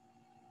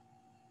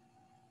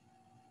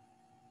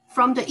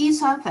 From the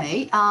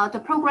e-survey,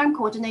 the program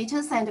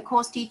coordinators and the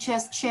course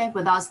teachers shared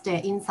with us their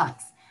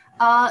insights.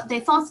 They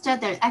thought that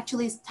there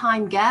actually is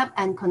time gap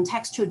and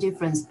contextual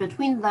difference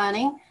between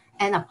learning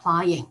and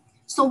applying.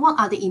 So what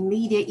are the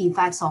immediate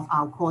effects of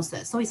our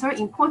courses? So it's very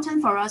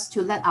important for us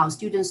to let our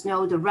students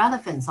know the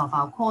relevance of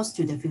our course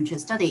to the future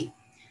study.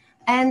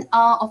 And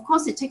of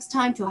course, it takes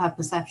time to have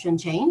perception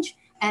change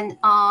and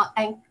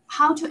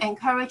how to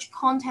encourage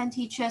content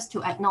teachers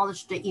to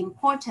acknowledge the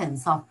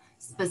importance of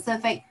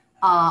specific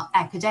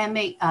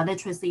academic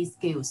literacy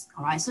skills.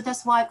 All right, so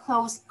that's why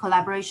close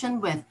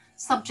collaboration with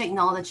subject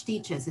knowledge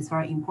teachers is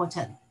very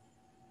important.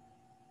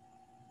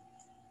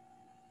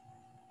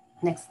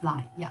 Next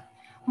slide, yeah.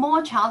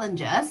 More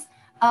challenges,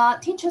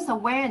 teachers'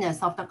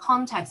 awareness of the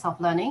context of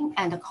learning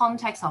and the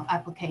context of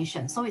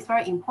application. So it's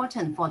very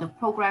important for the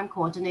program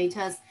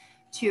coordinators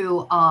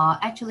to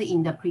actually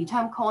in the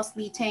pre-term course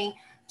meeting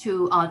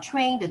to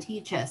train the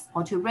teachers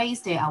or to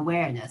raise their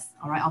awareness,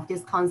 all right, of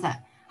this concept,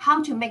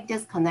 how to make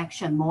this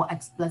connection more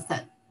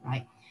explicit,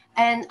 right?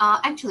 And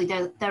actually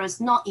there is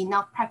not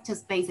enough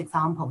practice-based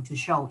example to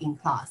show in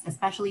class,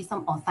 especially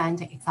some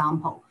authentic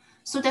example.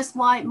 So that's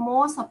why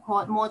more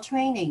support, more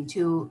training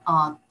to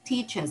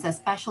teachers,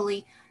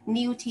 especially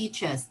new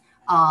teachers,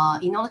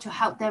 in order to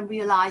help them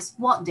realize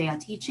what they are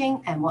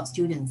teaching and what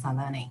students are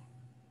learning.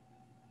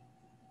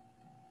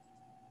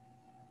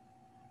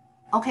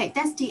 Okay,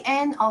 that's the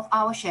end of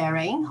our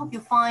sharing. Hope you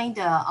find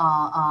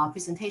the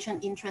presentation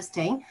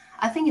interesting.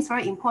 I think it's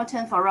very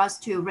important for us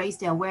to raise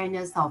the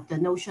awareness of the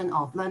notion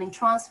of learning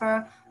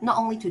transfer, not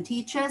only to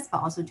teachers,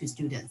 but also to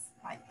students.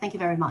 Right. Thank you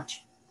very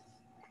much.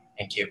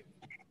 Thank you.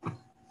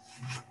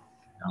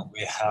 Now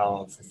we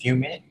have a few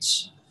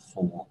minutes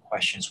for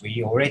questions.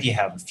 We already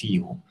have a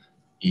few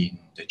in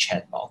the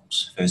chat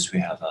box. First, we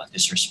have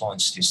this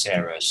response to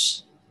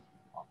Sarah's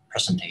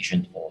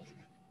presentation of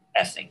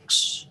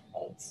ethics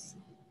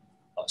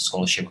of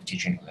scholarship of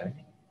teaching and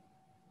learning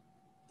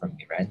from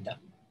Miranda.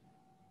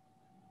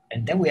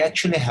 And then we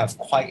actually have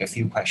quite a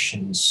few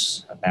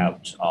questions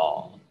about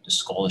the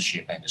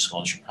scholarship and the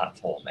scholarship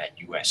platform at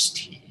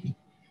UST.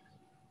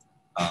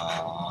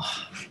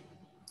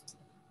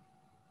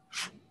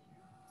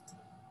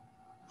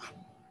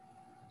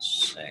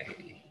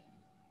 Say,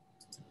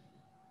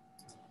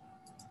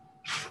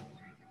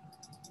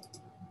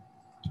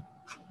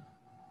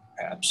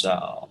 perhaps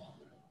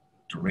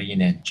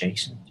Doreen and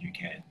Jason, you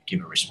can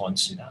give a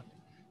response to that.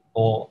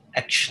 Or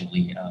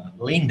actually,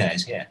 Linda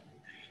is here.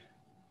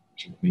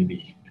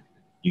 Maybe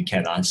you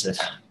can answer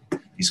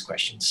these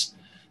questions.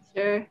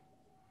 Sure.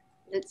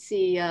 Let's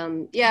see.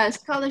 Yeah,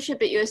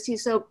 scholarship at UST.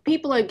 So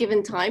people are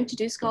given time to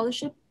do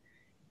scholarship.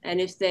 And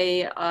if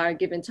they are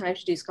given time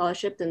to do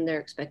scholarship, then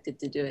they're expected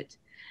to do it.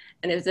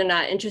 And if they're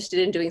not interested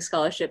in doing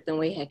scholarship, then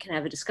we can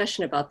have a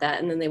discussion about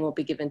that, and then they won't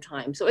be given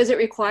time. So is it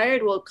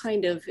required? Well,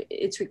 kind of,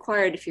 it's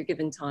required if you're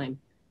given time.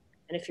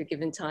 And if you're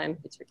given time,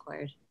 it's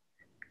required.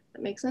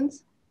 That makes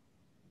sense?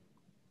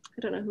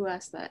 I don't know who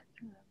asked that.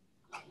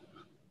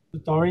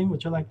 Doreen,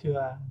 would you like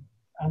to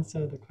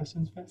answer the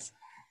questions first?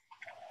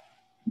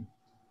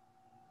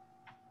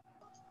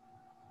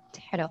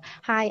 Hello.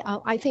 Hi.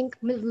 I think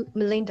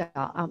Melinda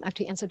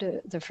actually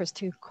answered the first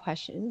two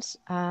questions.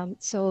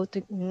 So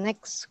the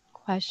next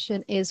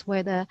question is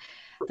whether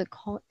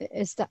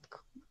is the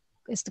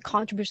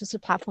contributions to the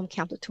platform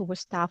counted towards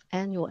staff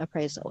annual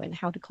appraisal, and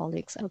how do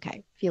colleagues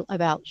feel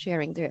about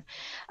sharing there?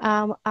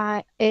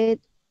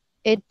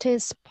 It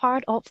is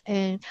part of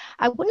an,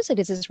 I wouldn't say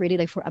this is really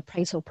like for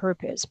appraisal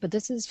purpose, but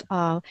this is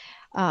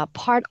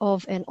part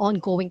of an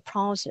ongoing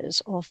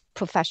process of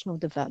professional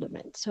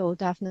development. So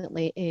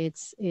definitely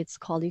it's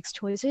colleagues'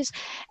 choices.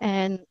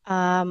 And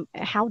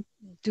how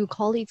do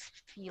colleagues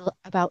feel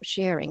about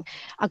sharing?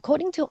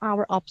 According to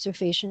our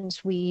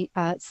observations, we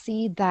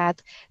see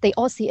that they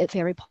all see it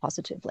very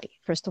positively,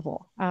 first of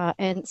all.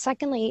 And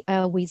secondly,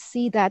 we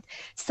see that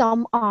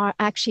some are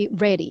actually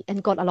ready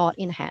and got a lot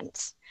in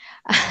hands.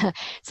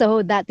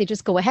 So that they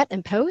just go ahead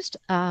and post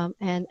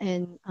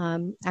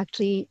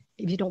actually,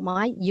 if you don't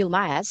mind,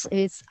 Yilmaz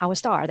is our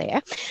star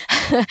there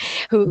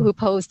who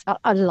posts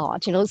a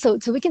lot, you know, so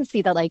we can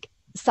see that like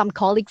some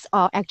colleagues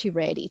are actually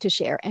ready to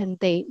share and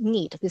they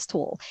need this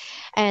tool,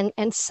 and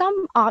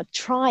some are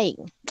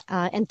trying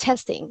and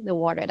testing the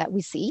water that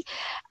we see.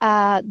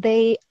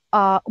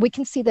 We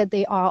can see that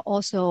they are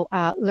also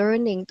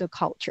learning the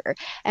culture,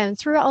 and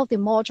throughout the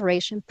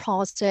moderation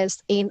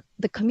process in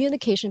the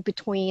communication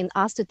between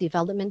us, the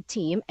development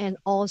team, and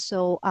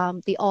also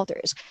the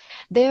authors,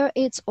 there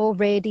is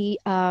already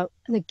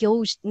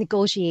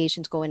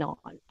negotiations going on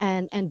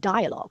and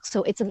dialogue.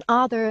 So it's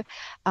another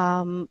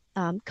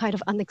kind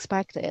of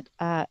unexpected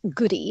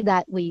goodie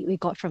that we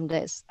got from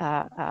this,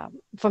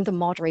 from the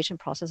moderation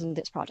process in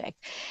this project.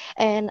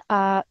 And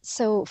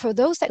so for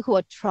those who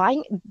are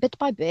trying bit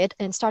by bit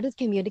and started to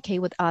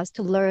communicate with us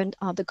to learn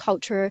the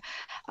culture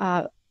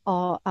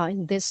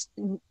in this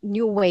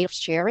new way of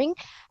sharing,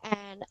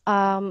 and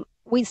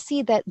we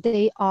see that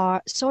they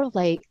are sort of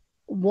like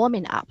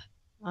warming up.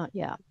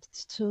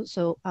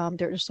 So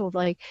they're sort of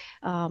like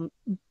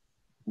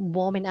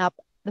warming up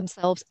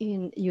themselves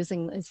in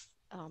using this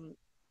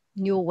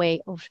new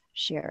way of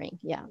sharing.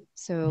 Yeah.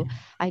 So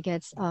I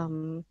guess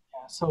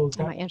so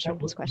that, I answered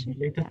this question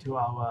related to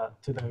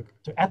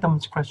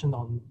Adam's question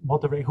on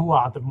who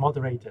are the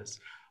moderators.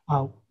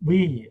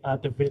 We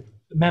the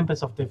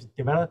members of the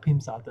development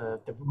teams are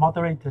the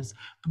moderators.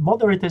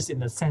 Moderators in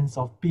the sense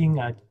of being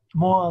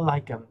more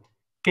like a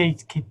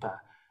gatekeeper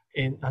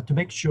in to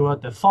make sure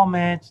the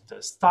format,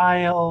 the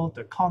style,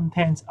 the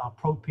contents are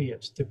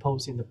appropriate to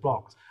post in the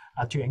blogs,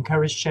 to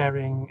encourage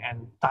sharing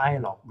and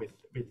dialogue with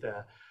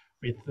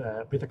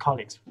the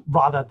colleagues,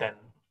 rather than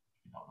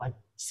like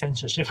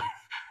censorship.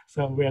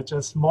 So we are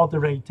just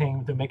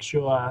moderating to make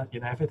sure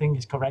everything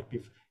is correct,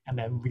 and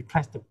then we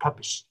press the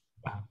publish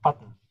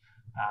button,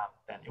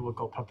 then it will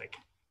go public.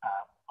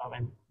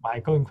 And by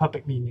going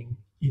public, meaning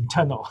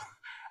internal,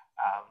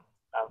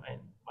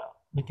 and well,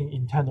 making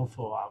internal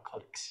for our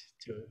colleagues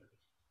to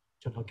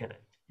look at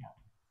it. Yeah.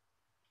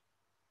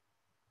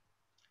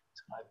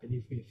 So I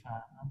believe we've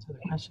answered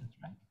the questions,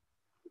 right?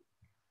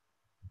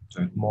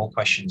 So more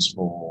questions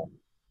for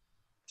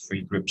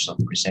 3 groups of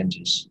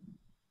presenters.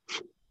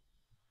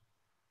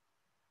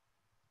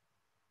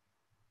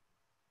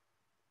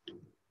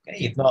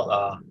 Okay, if not,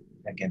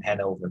 I can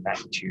hand over back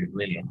to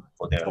Lillian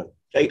for the.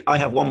 I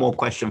have one more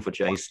question for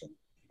Jason.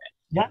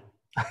 Yeah.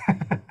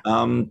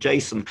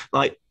 Jason,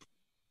 like,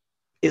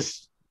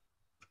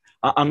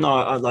 I'm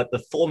not like the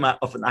format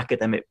of an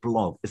academic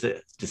blog. Is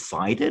it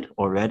decided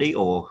already,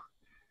 or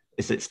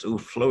is it still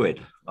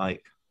fluid?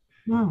 Like,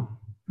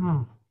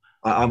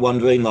 I'm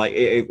wondering, like,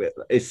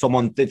 if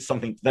someone did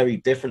something very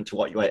different to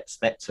what you were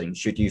expecting,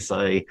 should you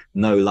say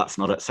no, that's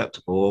not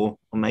acceptable,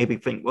 or maybe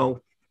think,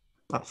 well,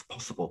 that's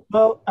possible?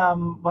 Well,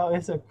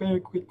 it's a very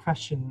good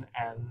question,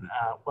 and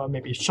well,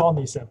 maybe Sean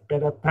is a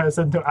better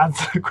person to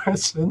answer the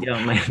question.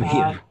 Yeah, maybe.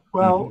 Yeah.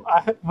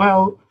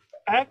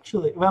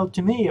 Actually,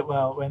 to me,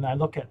 when I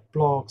look at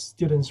blogs,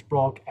 students'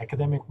 blog,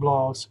 academic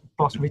blogs,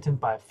 blogs written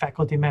by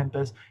faculty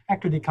members,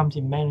 actually comes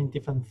in many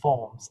different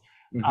forms.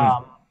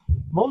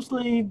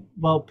 Mostly,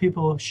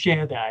 people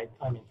share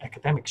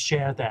academics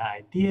share their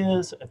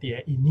ideas,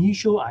 their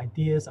initial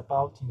ideas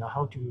about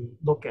how to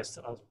look at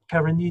a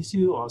current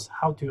issue, or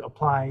how to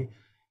apply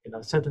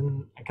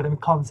certain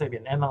academic concept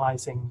in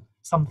analyzing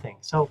something.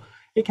 So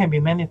it can be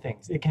many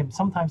things.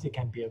 Sometimes it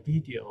can be a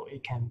video.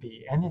 It can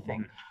be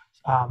anything.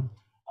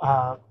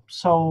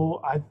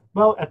 So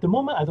at the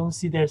moment, I don't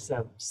see there's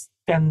a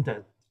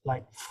standard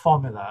like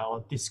formula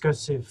or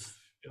discursive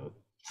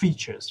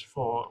features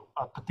for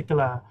a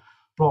particular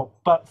blog.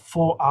 But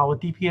for our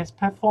DPS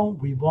platform,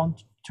 we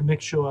want to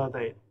make sure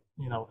that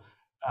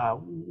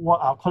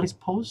what our colleagues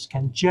post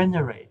can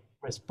generate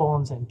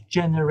response and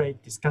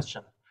generate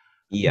discussion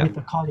with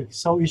the colleagues.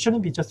 So it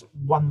shouldn't be just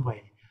one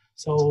way.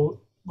 So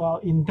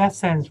in that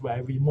sense,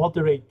 where we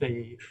moderate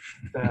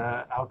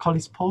our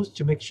colleagues' posts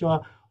to make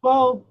sure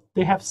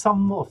they have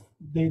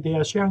they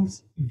are sharing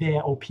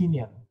their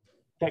opinion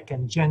that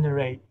can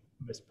generate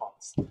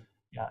response.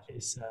 Yeah,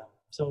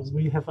 so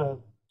we have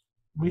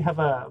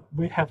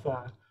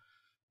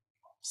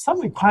some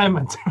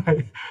requirements,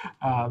 right,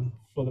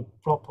 for the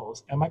blog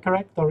post. Am I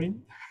correct,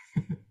 Doreen?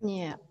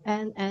 Yeah,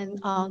 and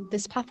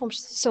this platform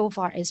so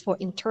far is for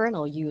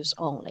internal use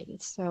only.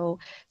 So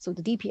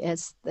the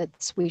DPS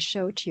that we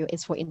showed you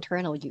is for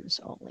internal use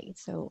only.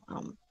 So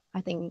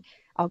I think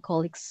our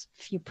colleagues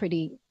feel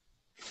pretty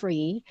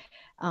free.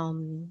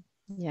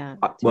 Yeah.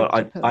 Well,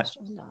 post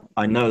on that.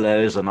 I know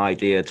there is an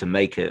idea to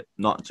make it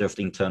not just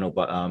internal,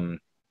 but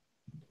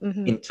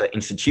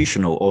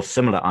inter-institutional or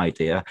similar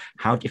idea.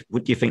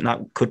 Would you think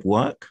that could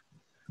work?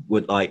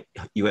 Would like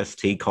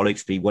UST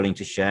colleagues be willing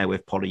to share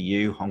with Poly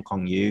U, Hong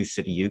Kong U,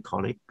 City U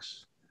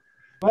colleagues?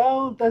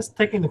 Well, that's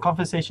taking the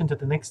conversation to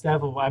the next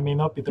level. I may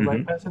not be the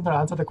right person to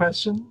answer the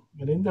question,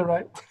 but in the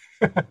right.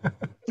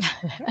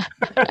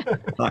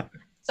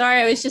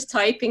 Sorry, I was just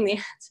typing the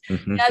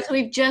answer. Yeah, so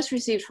we've just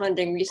received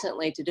funding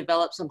recently to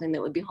develop something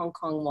that would be Hong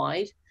Kong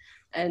wide.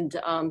 And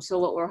so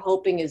what we're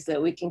hoping is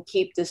that we can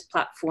keep this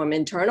platform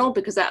internal,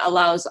 because that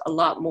allows a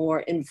lot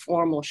more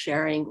informal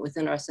sharing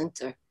within our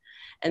center,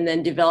 and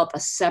then develop a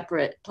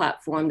separate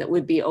platform that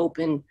would be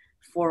open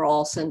for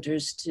all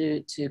centers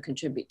to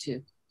contribute to.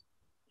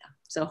 Yeah.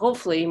 So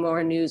hopefully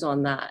more news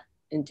on that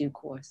in due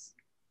course.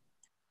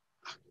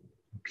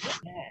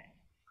 Okay.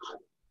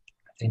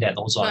 I think that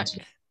also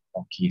answers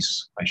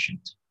Keith's question.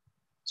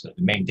 So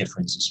the main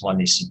difference is one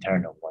is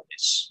internal, one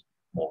is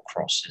more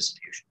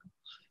cross-institutional.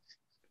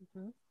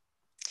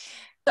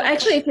 So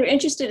actually, if you're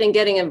interested in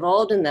getting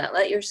involved in that,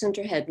 let your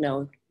center head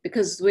know,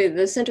 because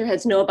the center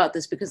heads know about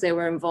this because they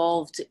were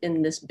involved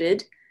in this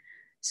bid.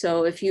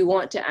 So if you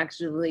want to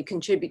actively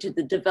contribute to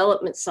the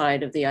development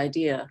side of the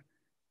idea,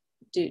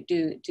 do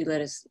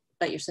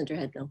let your center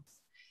head know.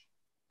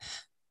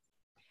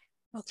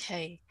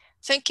 Okay.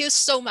 Thank you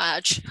so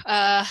much,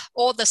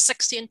 all the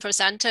 16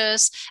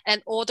 presenters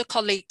and all the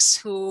colleagues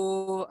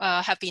who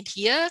have been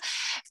here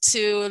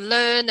to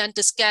learn and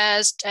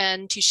discuss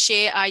and to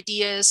share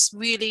ideas.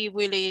 Really,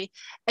 really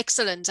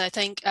excellent. I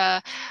think,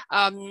 I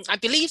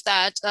believe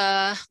that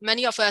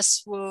many of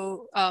us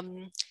will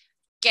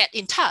get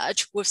in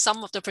touch with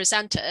some of the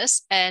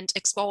presenters and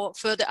explore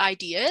further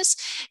ideas.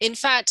 In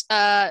fact,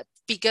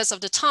 because of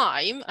the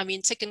time, I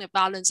mean, taking a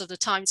balance of the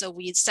time, so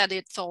we set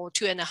it for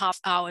 2.5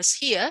 hours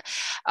here.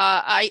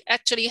 I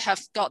actually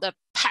have got a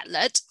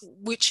Padlet,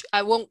 which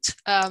I won't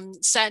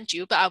send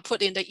you, but I'll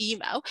put in the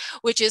email,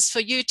 which is for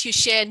you to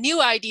share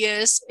new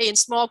ideas in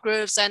small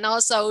groups and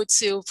also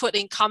to put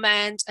in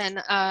comment.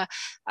 And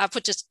I'll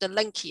put just the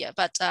link here,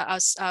 but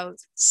I'll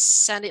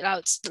send it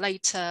out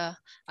later.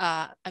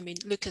 I mean,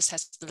 Lucas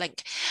has the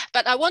link,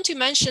 but I want to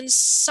mention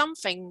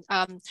something.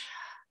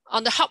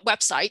 On the Hub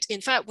website,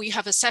 in fact, we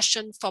have a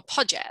session for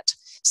project.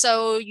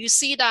 So you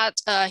see that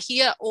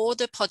here, all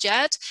the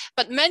project,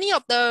 but many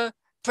of the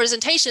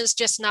presentations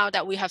just now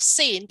that we have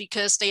seen,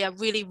 because they are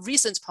really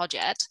recent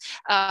project,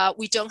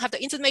 we don't have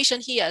the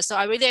information here. So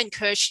I really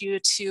encourage you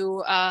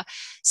to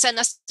send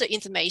us the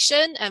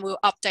information and we'll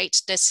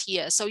update this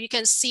here. So you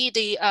can see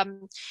the,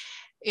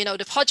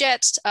 the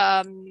project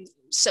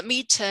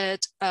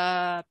submitted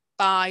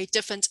by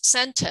different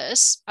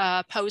centers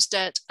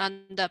posted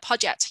under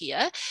project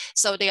here.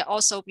 So they are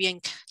also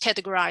being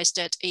categorized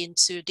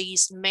into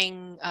these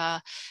main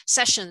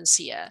sessions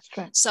here.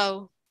 Right.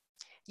 So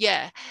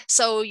yeah,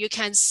 so you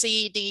can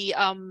see the,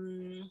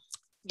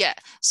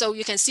 so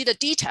you can see the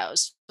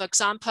details. For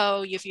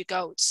example, if you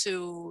go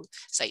to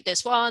say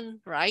this one,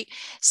 right?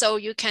 So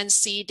you can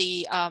see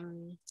the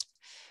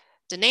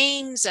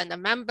names and the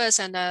members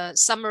and the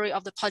summary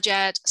of the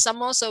project.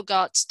 Some also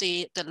got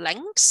the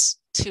links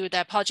to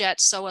their project,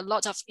 so a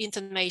lot of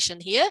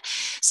information here.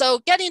 So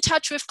get in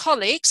touch with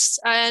colleagues,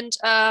 and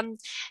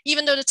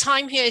even though the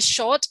time here is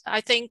short,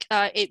 I think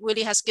it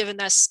really has given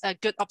us a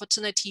good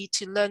opportunity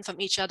to learn from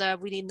each other,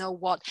 really know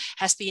what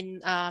has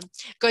been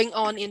going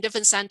on in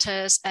different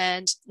centers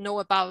and know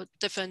about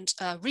different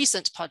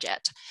recent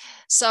projects.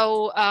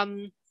 So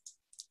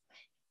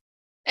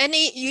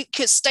you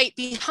could stay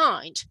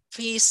behind,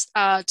 please,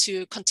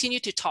 to continue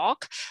to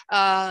talk.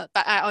 But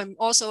I'm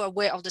also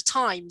aware of the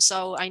time.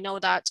 So I know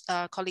that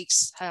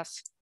colleagues have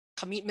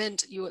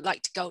commitment you would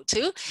like to go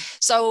to.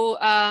 So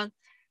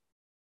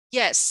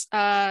yes.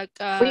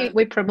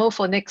 We promote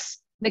for next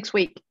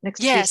week, next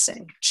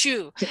Tuesday.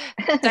 True.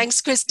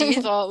 Thanks,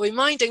 Christy, for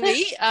reminding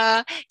me.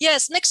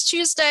 Yes, next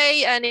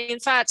Tuesday, and in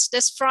fact,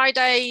 this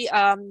Friday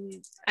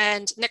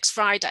and next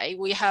Friday,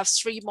 we have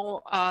 3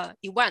 more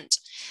events.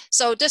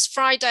 So this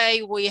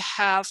Friday, we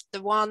have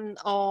the one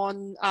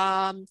on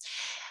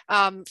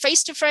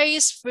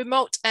face-to-face,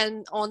 remote,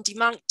 and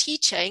on-demand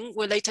teaching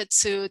related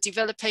to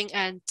developing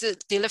and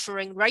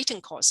delivering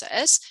writing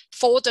courses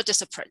for the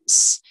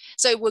disciplines.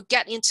 So it will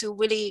get into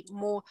really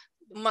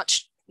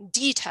much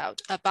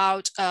detailed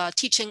about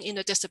teaching in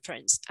the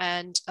disciplines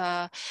and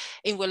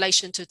in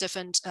relation to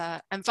different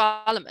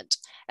environment.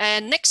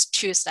 And next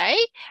Tuesday,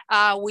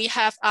 we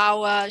have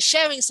our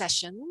sharing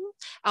session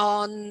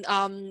on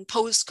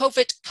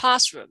post-COVID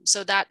classroom.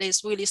 So that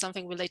is really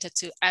something related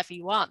to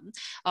everyone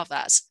of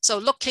us. So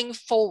looking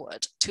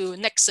forward to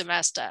next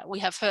semester. We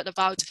have heard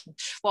about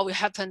what will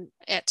happen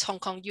at Hong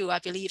Kong U. I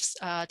believe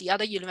the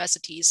other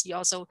universities, you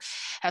also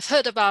have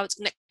heard about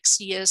next next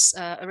year's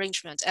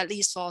arrangement, at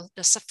least for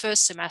the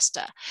first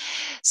semester.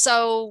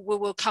 So we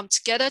will come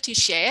together to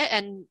share,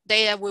 and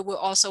there we will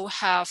also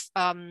have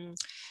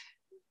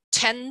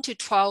 10 to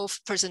 12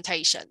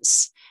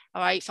 presentations,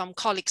 all right, from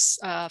colleagues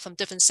from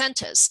different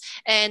centers.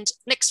 And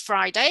next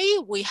Friday,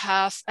 we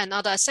have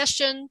another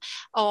session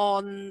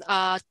on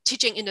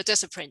teaching in the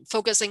discipline,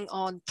 focusing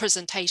on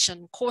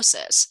presentation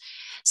courses.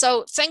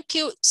 So thank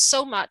you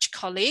so much,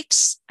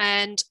 colleagues,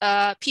 and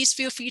please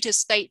feel free to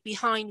stay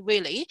behind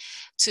really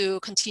to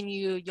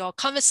continue your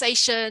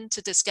conversation,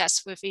 to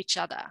discuss with each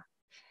other.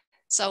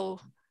 So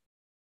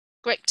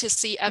great to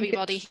see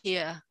everybody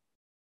here.